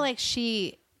do on. feel like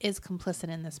she is complicit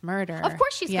in this murder. Of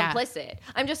course she's complicit.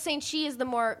 I'm just saying she is the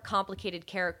more complicated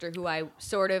character who I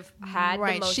sort of had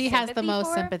the most She has the most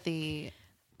for sympathy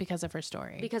because of her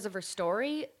story. Because of her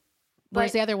story.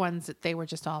 Whereas the other ones, they were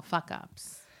just all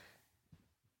fuck-ups.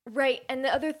 Right. And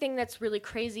the other thing that's really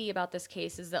crazy about this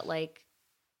case is that, like,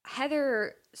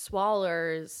 Heather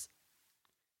Swallers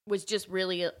was just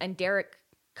really, and Derek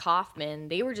Kaufman,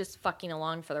 they were just fucking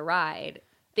along for the ride.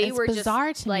 It's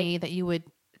bizarre to me that you would...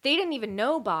 They didn't even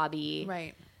know Bobby.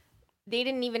 Right. They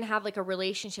didn't even have, like, a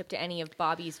relationship to any of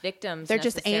Bobby's victims. They're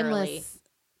just aimless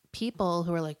people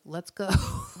who are like, let's go.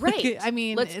 Right. I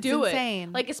mean, let's do insane.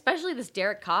 It. Like, especially this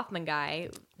Derek Kaufman guy,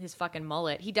 his fucking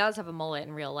mullet. He does have a mullet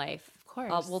in real life. Of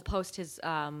course. We'll post his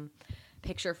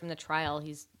picture from the trial.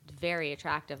 He's very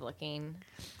attractive looking.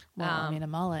 Well, I mean, a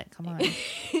mullet. Come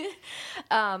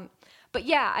on. But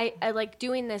yeah, I like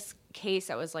doing this case.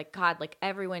 I was like, God, like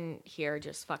everyone here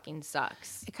just fucking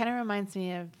sucks. It kind of reminds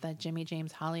me of the Jesse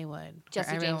James Hollywoods,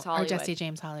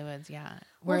 yeah.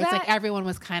 Where it's like everyone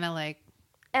was kind of like...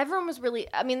 Everyone was really...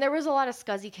 I mean, there was a lot of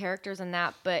scuzzy characters in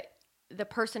that, but the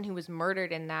person who was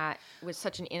murdered in that was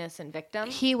such an innocent victim.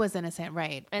 He was innocent,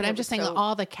 right. And but I'm just saying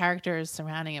all the characters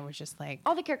surrounding it were just like...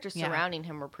 All the characters surrounding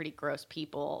him were pretty gross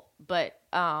people. But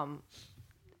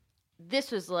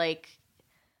this was like...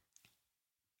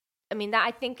 I mean, that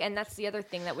I think, and that's the other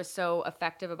thing that was so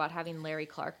effective about having Larry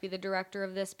Clark be the director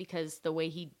of this, because the way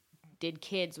he did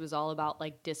kids was all about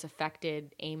like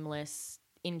disaffected, aimless,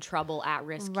 in trouble,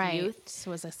 at-risk youth.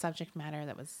 So it was a subject matter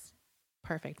that was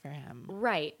perfect for him.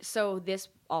 Right. So this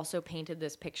also painted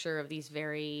this picture of these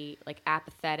very like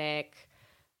apathetic,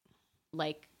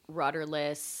 like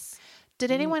rudderless.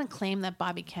 Did anyone claim that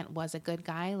Bobby Kent was a good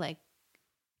guy? Like,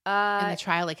 in the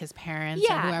trial, like his parents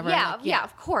or whoever? Yeah,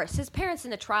 of course. His parents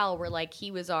in the trial were like,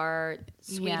 he was our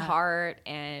sweetheart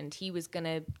and he was going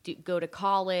to go to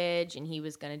college and he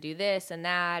was going to do this and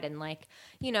that. And like,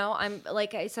 you know, I'm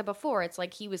like I said before, it's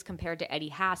like he was compared to Eddie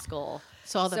Haskell.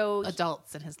 So all the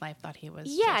adults in his life thought he was.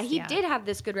 He did have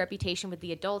this good reputation with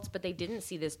the adults, but they didn't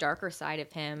see this darker side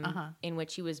of him in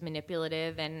which he was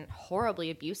manipulative and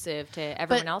horribly abusive to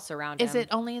everyone else around him. Is it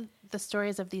only the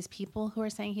stories of these people who are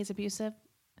saying he's abusive?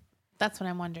 That's what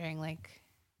I'm wondering. Like,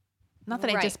 not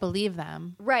that I disbelieve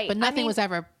them, right? But nothing was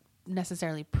ever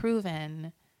necessarily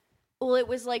proven. Well, it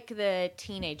was like the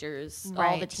teenagers, all the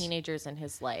Right. teenagers in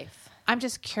his life. I'm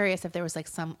just curious if there was like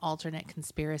some alternate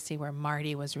conspiracy where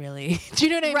Marty was really, do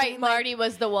you know what I Right, mean? Marty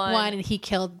was the one. And he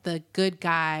killed the good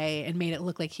guy and made it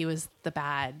look like he was the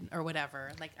bad or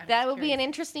whatever. Like That would be an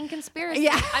interesting conspiracy.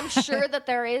 Yeah. I'm sure that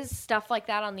there is stuff like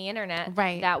that on the internet.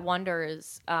 Right. That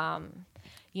wonders,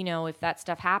 if that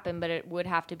stuff happened, but it would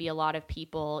have to be a lot of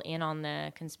people in on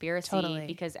the conspiracy Totally.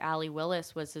 because Allie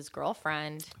Willis was his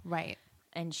girlfriend. right.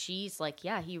 And she's like,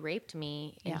 yeah, he raped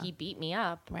me and Yeah. he beat me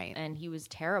up. Right. And he was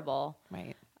terrible.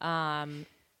 Right. Um,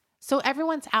 So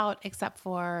everyone's out except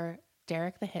for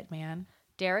Derek the hitman.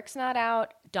 Derek's not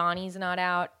out, Donnie's not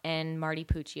out, and Marty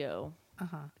Puccio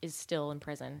Uh-huh. is still in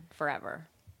prison forever.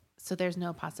 So there's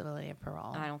no possibility of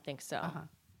parole. I don't think so.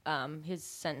 His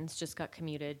sentence just got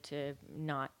commuted to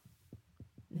not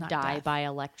die death. by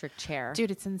electric chair. Dude,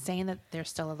 it's insane that there's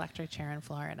still electric chair in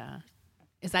Florida.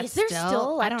 Is that Is there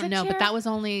still I don't electric know, chair? but that was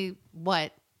only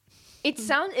what? It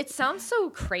sounds so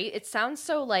crazy. It sounds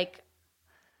so like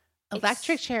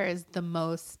Electric chair is the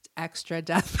most extra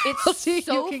death it's penalty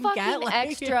so you can fucking get. Like,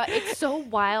 extra. It's so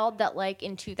wild that like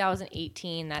in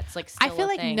 2018, that's like still I feel a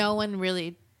like thing. no one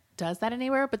really does that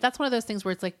anywhere, but that's one of those things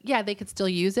where it's like, yeah, they could still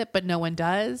use it, but no one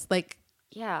does. Like,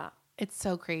 Yeah, it's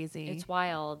so crazy. it's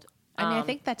wild. I mean, I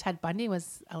think that Ted Bundy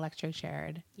was electric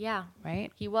chaired, Yeah,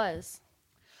 right? he was.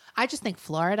 I just think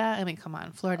Florida, I mean, come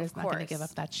on, Florida's not going to course. give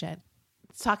up that shit.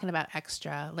 It's talking about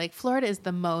extra. Like, Florida is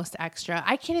the most extra.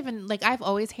 I can't even, like, I've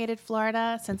always hated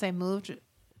Florida since I moved.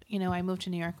 I moved to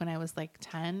New York when I was like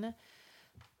 10.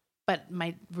 But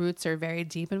my roots are very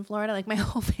deep in Florida. Like, my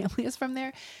whole family is from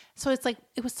there. So it's like,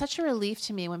 it was such a relief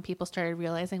to me when people started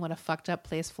realizing what a fucked up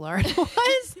place Florida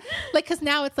was. Like, because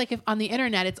now it's like, if on the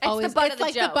internet, it's always the butt of the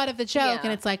like joke. the butt of the joke. Yeah.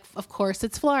 And it's like, of course,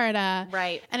 it's Florida.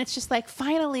 Right. And it's just like,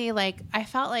 finally, like, I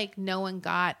felt like no one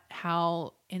got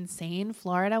how insane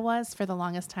Florida was for the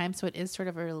longest time. So it is sort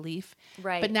of a relief.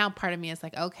 Right. But now part of me is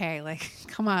like, okay, like,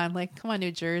 come on,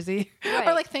 New Jersey. Right.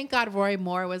 Or like, thank God Roy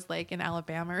Moore was like in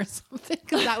Alabama or something,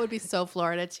 because that would be so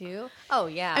Florida too. Oh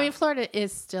yeah. I mean, Florida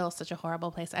is still such a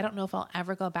horrible place. I don't know if I'll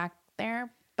ever go back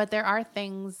there, but there are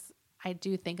things I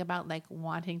do think about, like,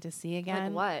 wanting to see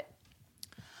again. like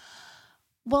what?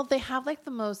 Well, they have like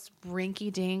the most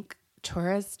rinky-dink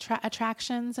tourist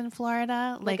attractions in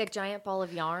Florida. Like a giant ball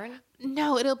of yarn?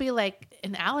 No, it'll be like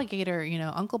an alligator,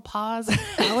 Uncle Pa's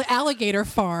alligator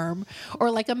farm,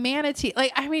 or like a manatee.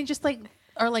 Like, I mean, just like,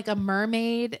 or like a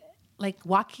mermaid, like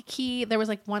Waikiki. There was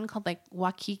like one called like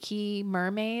Waikiki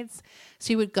mermaids.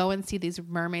 So you would go and see these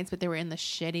mermaids, but they were in the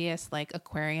shittiest like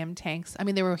aquarium tanks. I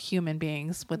mean, they were human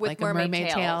beings with like a mermaid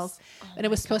tails. And it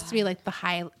was supposed to be like the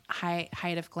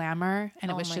height of glamour.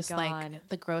 And it was my just God. like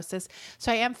the grossest.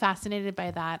 So I am fascinated by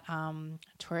that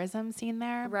tourism scene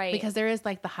there. Right. Because there is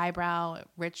like the highbrow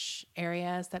rich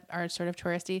areas that are sort of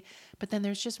touristy, but then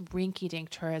there's just rinky dink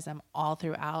tourism all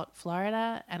throughout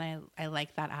Florida. And I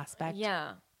like that aspect.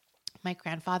 Yeah. My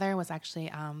grandfather was actually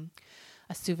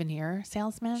a souvenir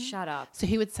salesman. Shut up. So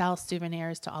he would sell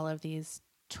souvenirs to all of these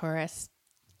tourist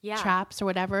Yeah. traps or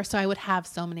whatever. So I would have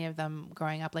so many of them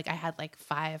growing up. Like, I had like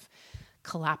 5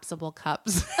 collapsible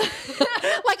cups.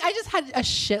 Like, I just had a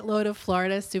shitload of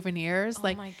Florida souvenirs. Oh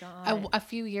Like, my God. a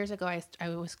few years ago, I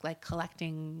was like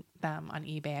collecting them on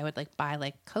eBay. I would like buy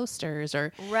like coasters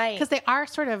or Right. because they are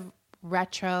sort of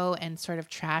retro and sort of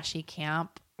trashy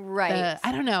camp. Right.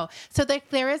 I don't know. So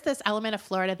there is this element of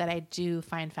Florida that I do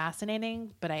find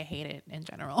fascinating, but I hate it in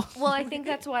general. Well, I think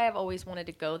that's why I've always wanted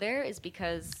to go there, is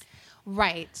because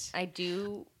Right. I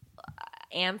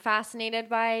am fascinated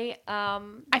by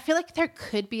I feel like there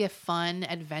could be a fun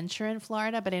adventure in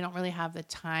Florida, but I don't really have the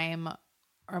time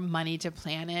or money to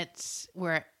plan it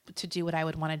to do what I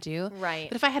would want to do. Right.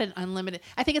 But if I had an unlimited,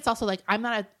 I think it's also like, I'm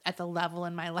not at the level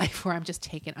in my life where I'm just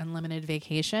taking unlimited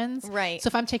vacations. Right. So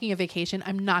if I'm taking a vacation,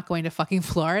 I'm not going to fucking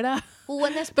Florida. well,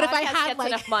 when this But if podcast I had, gets like-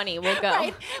 enough money, we'll go.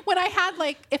 Right. When I had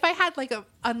like, if I had like a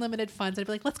unlimited funds, I'd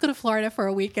be like, let's go to Florida for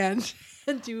a weekend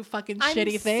and do fucking I'm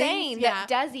shitty things. saying Yeah.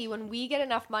 that, Desi, when we get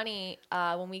enough money,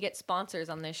 when we get sponsors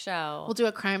on this show, We'll do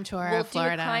a crime tour we'll of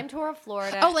Florida. do a crime tour of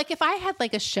Florida. Oh, like if I had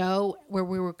like a show where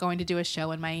we were going to do a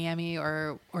show in Miami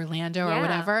or Orlando or Yeah.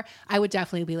 whatever, I would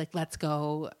definitely be like, let's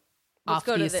go off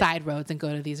go to these the- side roads and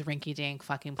go to these rinky dink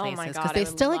fucking Oh my places God, because I they would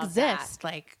still love that. exist.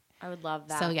 Like, I would love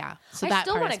that. so yeah. So I that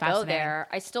still part want is to go fascinating. there.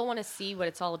 I still want to see what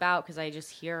it's all about because I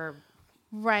just hear.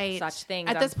 Right. Such things.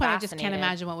 At this I'm point, I just can't fascinated.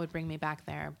 imagine what would bring me back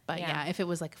there. But Yeah. yeah, if it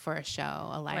was like for a show,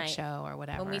 a live Right. show or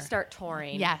whatever. When we start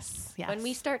touring. Yes. Yes. When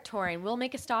we start touring, we'll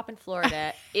make a stop in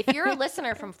Florida. If you're a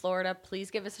listener from Florida,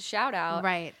 please give us a shout out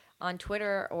Right. on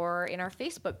Twitter or in our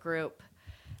Facebook group,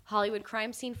 Hollywood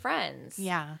Crime Scene Friends.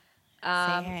 Yeah.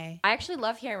 Say hey. I actually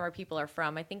love hearing where people are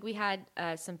from. I think we had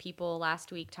some people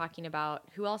last week talking about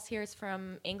who else here is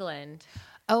from England.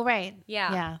 Oh, right.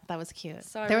 Yeah. Yeah, that was cute.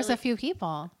 So there was a few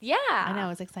people. Yeah. I know. It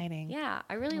was exciting. Yeah.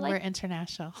 I really We're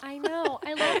international. I know.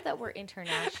 I love that we're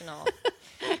international.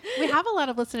 We have a lot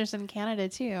of listeners in Canada,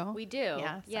 too. We do.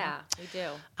 Yeah, we do.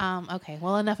 Okay.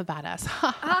 Well, enough about us.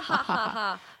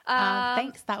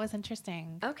 Thanks. That was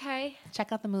interesting. Okay.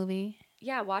 Check out the movie.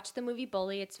 Yeah, watch the movie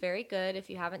Bully. It's very good if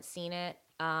you haven't seen it.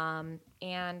 And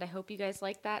I hope you guys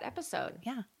like that episode.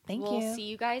 Yeah. Thank you. We'll see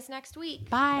you guys next week.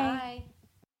 Bye. Bye.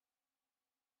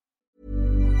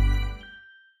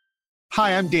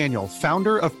 Hi, I'm Daniel,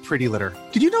 founder of Pretty Litter.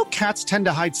 Did you know cats tend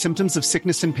to hide symptoms of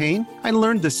sickness and pain? I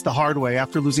learned this the hard way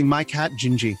after losing my cat,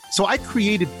 Gingy. So I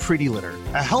created Pretty Litter,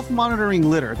 a health monitoring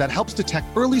litter that helps detect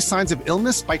early signs of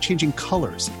illness by changing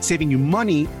colors, saving you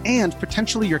money and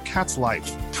potentially your cat's life.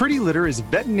 Pretty Litter is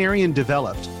veterinarian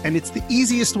developed, and it's the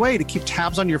easiest way to keep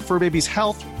tabs on your fur baby's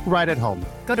health right at home.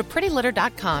 Go to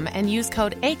prettylitter.com and use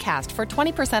code ACAST for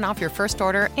 20% off your first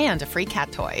order and a free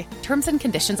cat toy. Terms and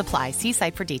conditions apply. See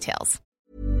site for details.